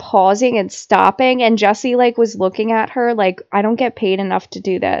kept pausing and stopping, and Jesse, like, was looking at her like, I don't get paid enough to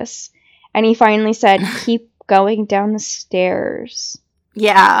do this. And he finally said, keep going down the stairs.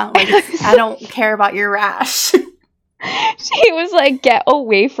 Yeah, like, I don't care about your rash. She was like, get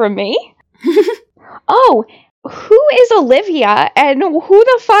away from me. Oh, who is Olivia and who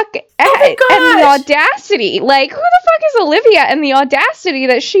the fuck and the audacity? Like, who the fuck is Olivia and the audacity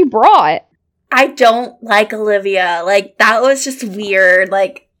that she brought? I don't like Olivia. Like, that was just weird.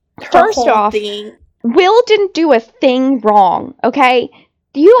 Like, first off, Will didn't do a thing wrong, okay?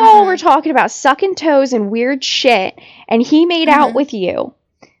 You all were talking about sucking toes and weird shit, and he made out with you.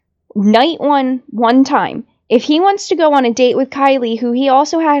 Night one time. If he wants to go on a date with Kylie, who he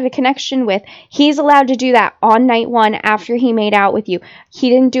also had a connection with, he's allowed to do that on night one after he made out with you. He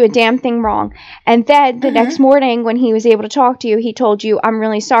didn't do a damn thing wrong. And then the next morning when he was able to talk to you, he told you, I'm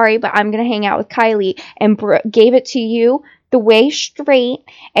really sorry, but I'm going to hang out with Kylie, and gave it to you the way straight,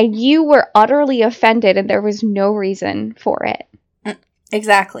 and you were utterly offended, and there was no reason for it.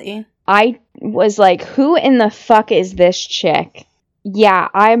 Exactly. I was like, who in the fuck is this chick? Yeah,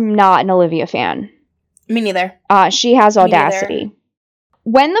 I'm not an Olivia fan. Me neither. She has audacity.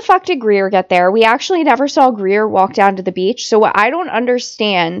 When the fuck did Greer get there? We actually never saw Greer walk down to the beach. So what I don't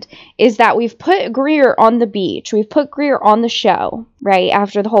understand is that we've put Greer on the beach. We've put Greer on the show, right?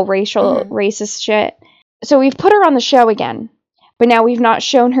 After the whole racist shit. So we've put her on the show again. But now we've not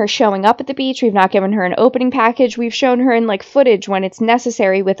shown her showing up at the beach. We've not given her an opening package. We've shown her in like footage when it's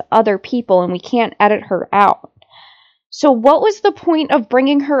necessary with other people, and we can't edit her out. So what was the point of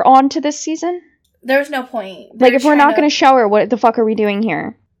bringing her on to this season? There's no point. Like, if we're not going to show her, what the fuck are we doing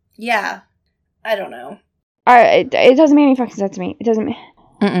here? Yeah. I don't know. It doesn't make any fucking sense to me. It doesn't.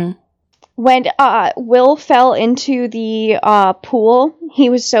 Mm-mm. When Will fell into the pool, he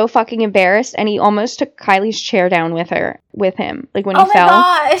was so fucking embarrassed, and he almost took Kylie's chair down with him. Like, when he fell. Oh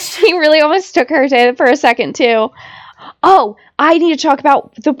my gosh! He really almost took her to for a second, too. Oh, I need to talk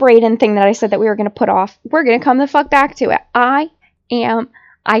about the Brayden thing that I said that we were going to put off. We're going to come the fuck back to it. I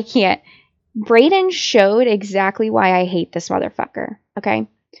can't. Brayden showed exactly why I hate this motherfucker, okay?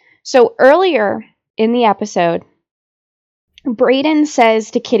 So earlier in the episode, Brayden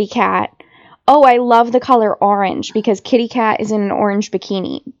says to Kitty Cat, oh, I love the color orange because Kitty Cat is in an orange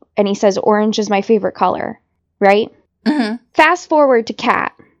bikini. And he says orange is my favorite color, right? Mm-hmm. Fast forward to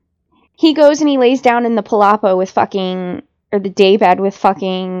Cat. He goes and he lays down in the palapa with fucking, or the daybed with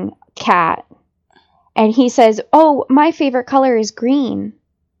fucking Cat. And he says, oh, my favorite color is green.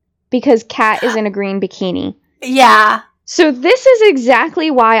 Because Cat is in a green bikini. Yeah. So this is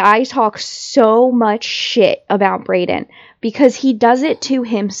exactly why I talk so much shit about Brayden. Because he does it to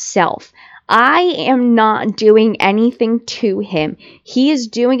himself. I am not doing anything to him. He is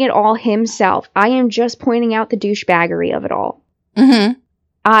doing it all himself. I am just pointing out the douchebaggery of it all. Mm-hmm.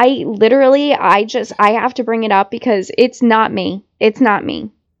 I have to bring it up because it's not me. It's not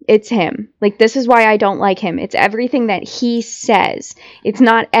me. It's him. Like, this is why I don't like him. It's everything that he says. It's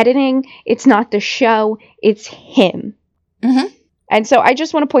not editing. It's not the show. It's him. Mm-hmm. And so I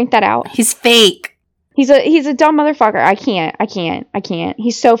just want to point that out. He's fake. He's a dumb motherfucker. I can't.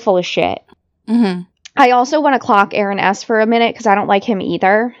 He's so full of shit. Mm-hmm. I also want to clock Aaron S. for a minute because I don't like him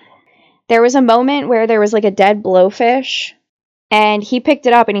either. There was a moment where there was like a dead blowfish, and he picked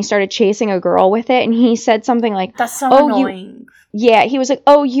it up and he started chasing a girl with it, and he said something like, that's so annoying. Yeah, he was like,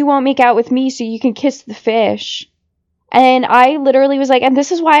 oh, you won't make out with me so you can kiss the fish. And I literally was like, and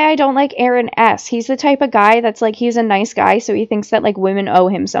this is why I don't like Aaron S. He's the type of guy that's like, he's a nice guy, so he thinks that like women owe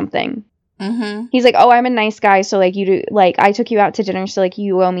him something. Mm-hmm. He's like, oh, I'm a nice guy, so like you do, like I took you out to dinner, so like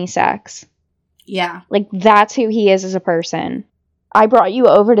you owe me sex. Yeah. Like, that's who he is as a person. I brought you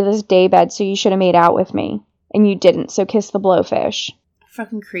over to this daybed, so you should have made out with me. And you didn't, so kiss the blowfish.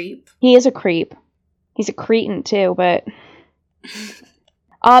 Fucking creep. He is a creep. He's a cretin, too, but...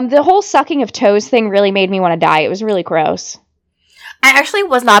 the whole sucking of toes thing really made me want to die. It was really gross. I actually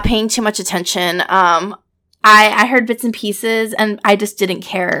was not paying too much attention. I heard bits and pieces, and I just didn't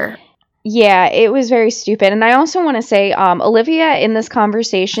care. Yeah, it was very stupid. And I also want to say, Olivia, in this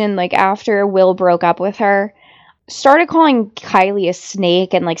conversation, like, after Will broke up with her, started calling Kylie a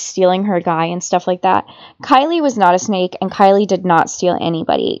snake and, like, stealing her guy and stuff like that. Kylie was not a snake, and Kylie did not steal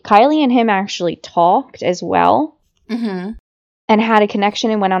anybody. Kylie and him actually talked as well. Mm-hmm. And had a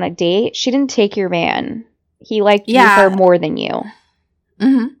connection and went on a date. She didn't take your man. He liked her more than you.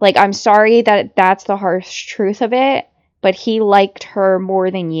 Mm-hmm. Like, I'm sorry that that's the harsh truth of it, but he liked her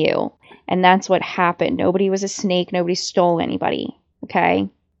more than you. And that's what happened. Nobody was a snake. Nobody stole anybody. Okay?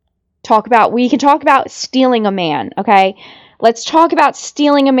 We can talk about stealing a man. Okay? Let's talk about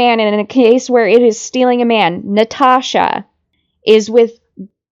stealing a man. And in a case where it is stealing a man, Natasha is with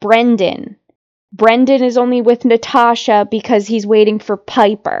Brendan. Brendan is only with Natasha because he's waiting for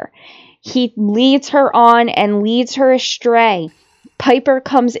Piper. He leads her on and leads her astray. Piper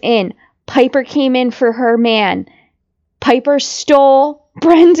comes in. Piper came in for her man. Piper stole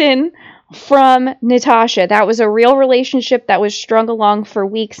Brendan from Natasha. That was a real relationship that was strung along for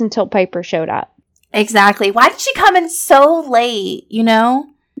weeks until Piper showed up. Exactly. Why did she come in so late, you know?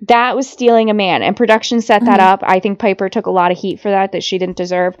 That was stealing a man, and production set that up. I think Piper took a lot of heat for that she didn't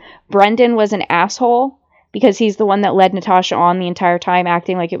deserve. Brendan was an asshole, because he's the one that led Natasha on the entire time,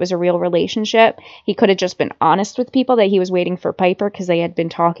 acting like it was a real relationship. He could have just been honest with people that he was waiting for Piper because they had been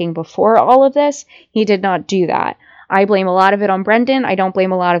talking before all of this. He did not do that. I blame a lot of it on Brendan. I don't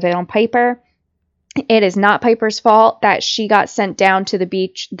blame a lot of it on Piper. It is not Piper's fault that she got sent down to the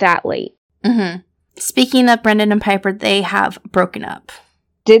beach that late. Mm-hmm. Speaking of Brendan and Piper, they have broken up.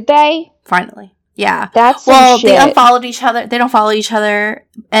 Did they? Finally. Yeah. That's some shit. They unfollowed each other. They don't follow each other.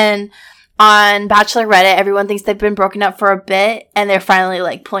 And on Bachelor Reddit, everyone thinks they've been broken up for a bit. And they're finally,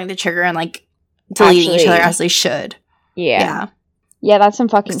 like, pulling the trigger and, like, deleting each other as they should. Yeah. Yeah, that's some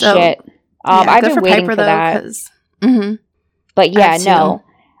fucking shit. I've been waiting for that. Mm-hmm. But yeah, no.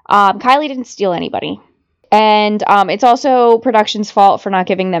 Kylie didn't steal anybody. And it's also production's fault for not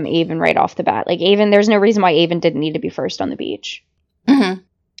giving them Aven right off the bat. Like, Aven, there's no reason why Aven didn't need to be first on the beach. Mm-hmm.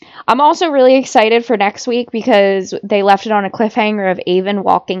 I'm also really excited for next week because they left it on a cliffhanger of Aven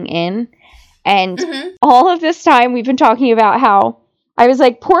walking in. And all of this time we've been talking about how I was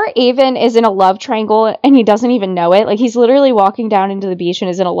like, poor Aven is in a love triangle and he doesn't even know it. Like, he's literally walking down into the beach and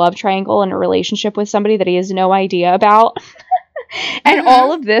is in a love triangle in a relationship with somebody that he has no idea about. And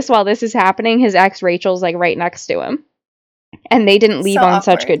all of this, while this is happening, his ex Rachel's like right next to him. And they didn't leave on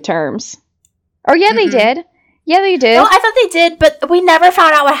such good terms. Oh, yeah, they did. Yeah, they did. No, I thought they did, but we never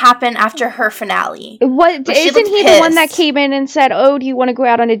found out what happened after her finale. What isn't he the one that came in and said, "Oh, do you want to go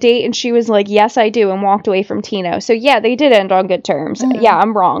out on a date?" And she was like, "Yes, I do," and walked away from Tino. So yeah, they did end on good terms. Yeah,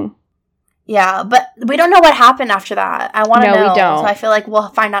 I'm wrong. Yeah, but we don't know what happened after that. I want to know. We don't. So I feel like we'll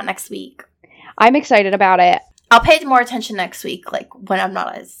find out next week. I'm excited about it. I'll pay more attention next week, like when I'm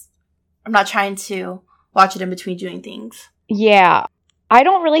not trying to watch it in between doing things. Yeah, I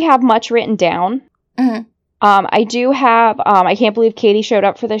don't really have much written down. Mm-hmm. I do have, I can't believe Katie showed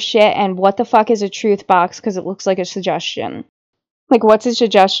up for this shit, and what the fuck is a truth box, because it looks like a suggestion. Like, what's a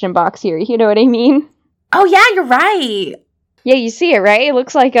suggestion box here? You know what I mean? Oh, yeah, you're right. Yeah, you see it, right? It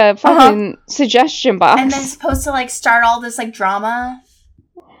looks like a fucking suggestion box. And then it's supposed to, like, start all this, like, drama.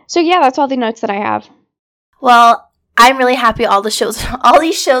 So, yeah, that's all the notes that I have. Well, I'm really happy all these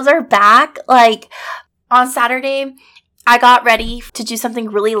shows are back. Like, on Saturday, I got ready to do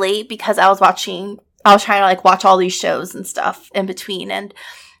something really late because I was trying to, like, watch all these shows and stuff in between. And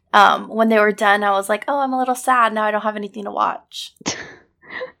when they were done, I was like, oh, I'm a little sad. Now I don't have anything to watch.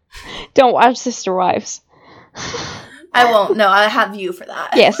 Don't watch Sister Wives. I won't. No, I have you for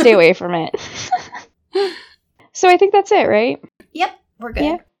that. Yeah, stay away from it. So I think that's it, right? Yep, we're good.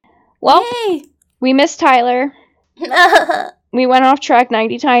 Yeah. Well, Yay! We missed Tyler. We went off track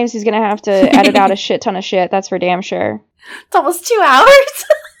 90 times. He's going to have to edit out a shit ton of shit. That's for damn sure. It's almost 2 hours.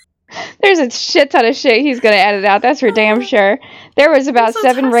 There's a shit ton of shit he's going to edit out. That's for damn sure. There was about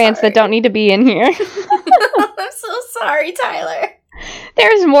 7 rants that don't need to be in here. I'm so sorry, Tyler.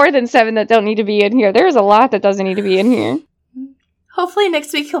 There's more than 7 that don't need to be in here. There's a lot that doesn't need to be in here. Hopefully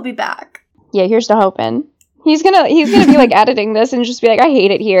next week he'll be back. Yeah, here's to hoping. He's gonna be like editing this and just be like, I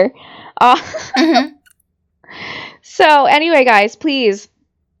hate it here. So anyway, guys, please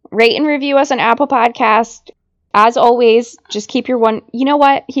rate and review us on Apple Podcast. As always, just keep your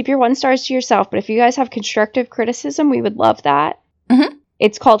 1 stars to yourself. But if you guys have constructive criticism, we would love that. Mm-hmm.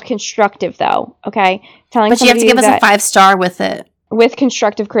 It's called constructive, though. Okay, but you have to give us a 5-star with it. With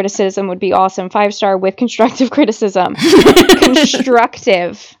constructive criticism would be awesome. 5-star with constructive criticism.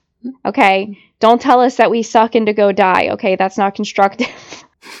 Constructive. Okay, don't tell us that we suck and to go die. Okay, that's not constructive.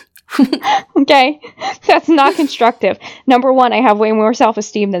 Okay, that's not constructive. Number 1, I have way more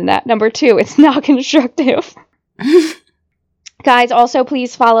self-esteem than that. Number 2, it's not constructive. Guys, also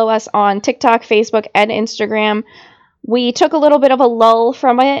please follow us on TikTok, Facebook, and Instagram. We took a little bit of a lull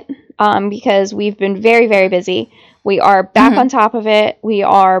from it because we've been very, very busy. We are back on top of it. We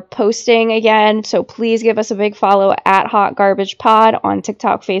are posting again, so please give us a big follow at Hot Garbage Pod on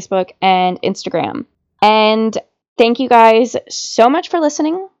TikTok, Facebook, and Instagram. And thank you guys so much for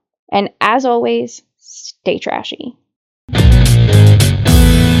listening. And as always, stay trashy.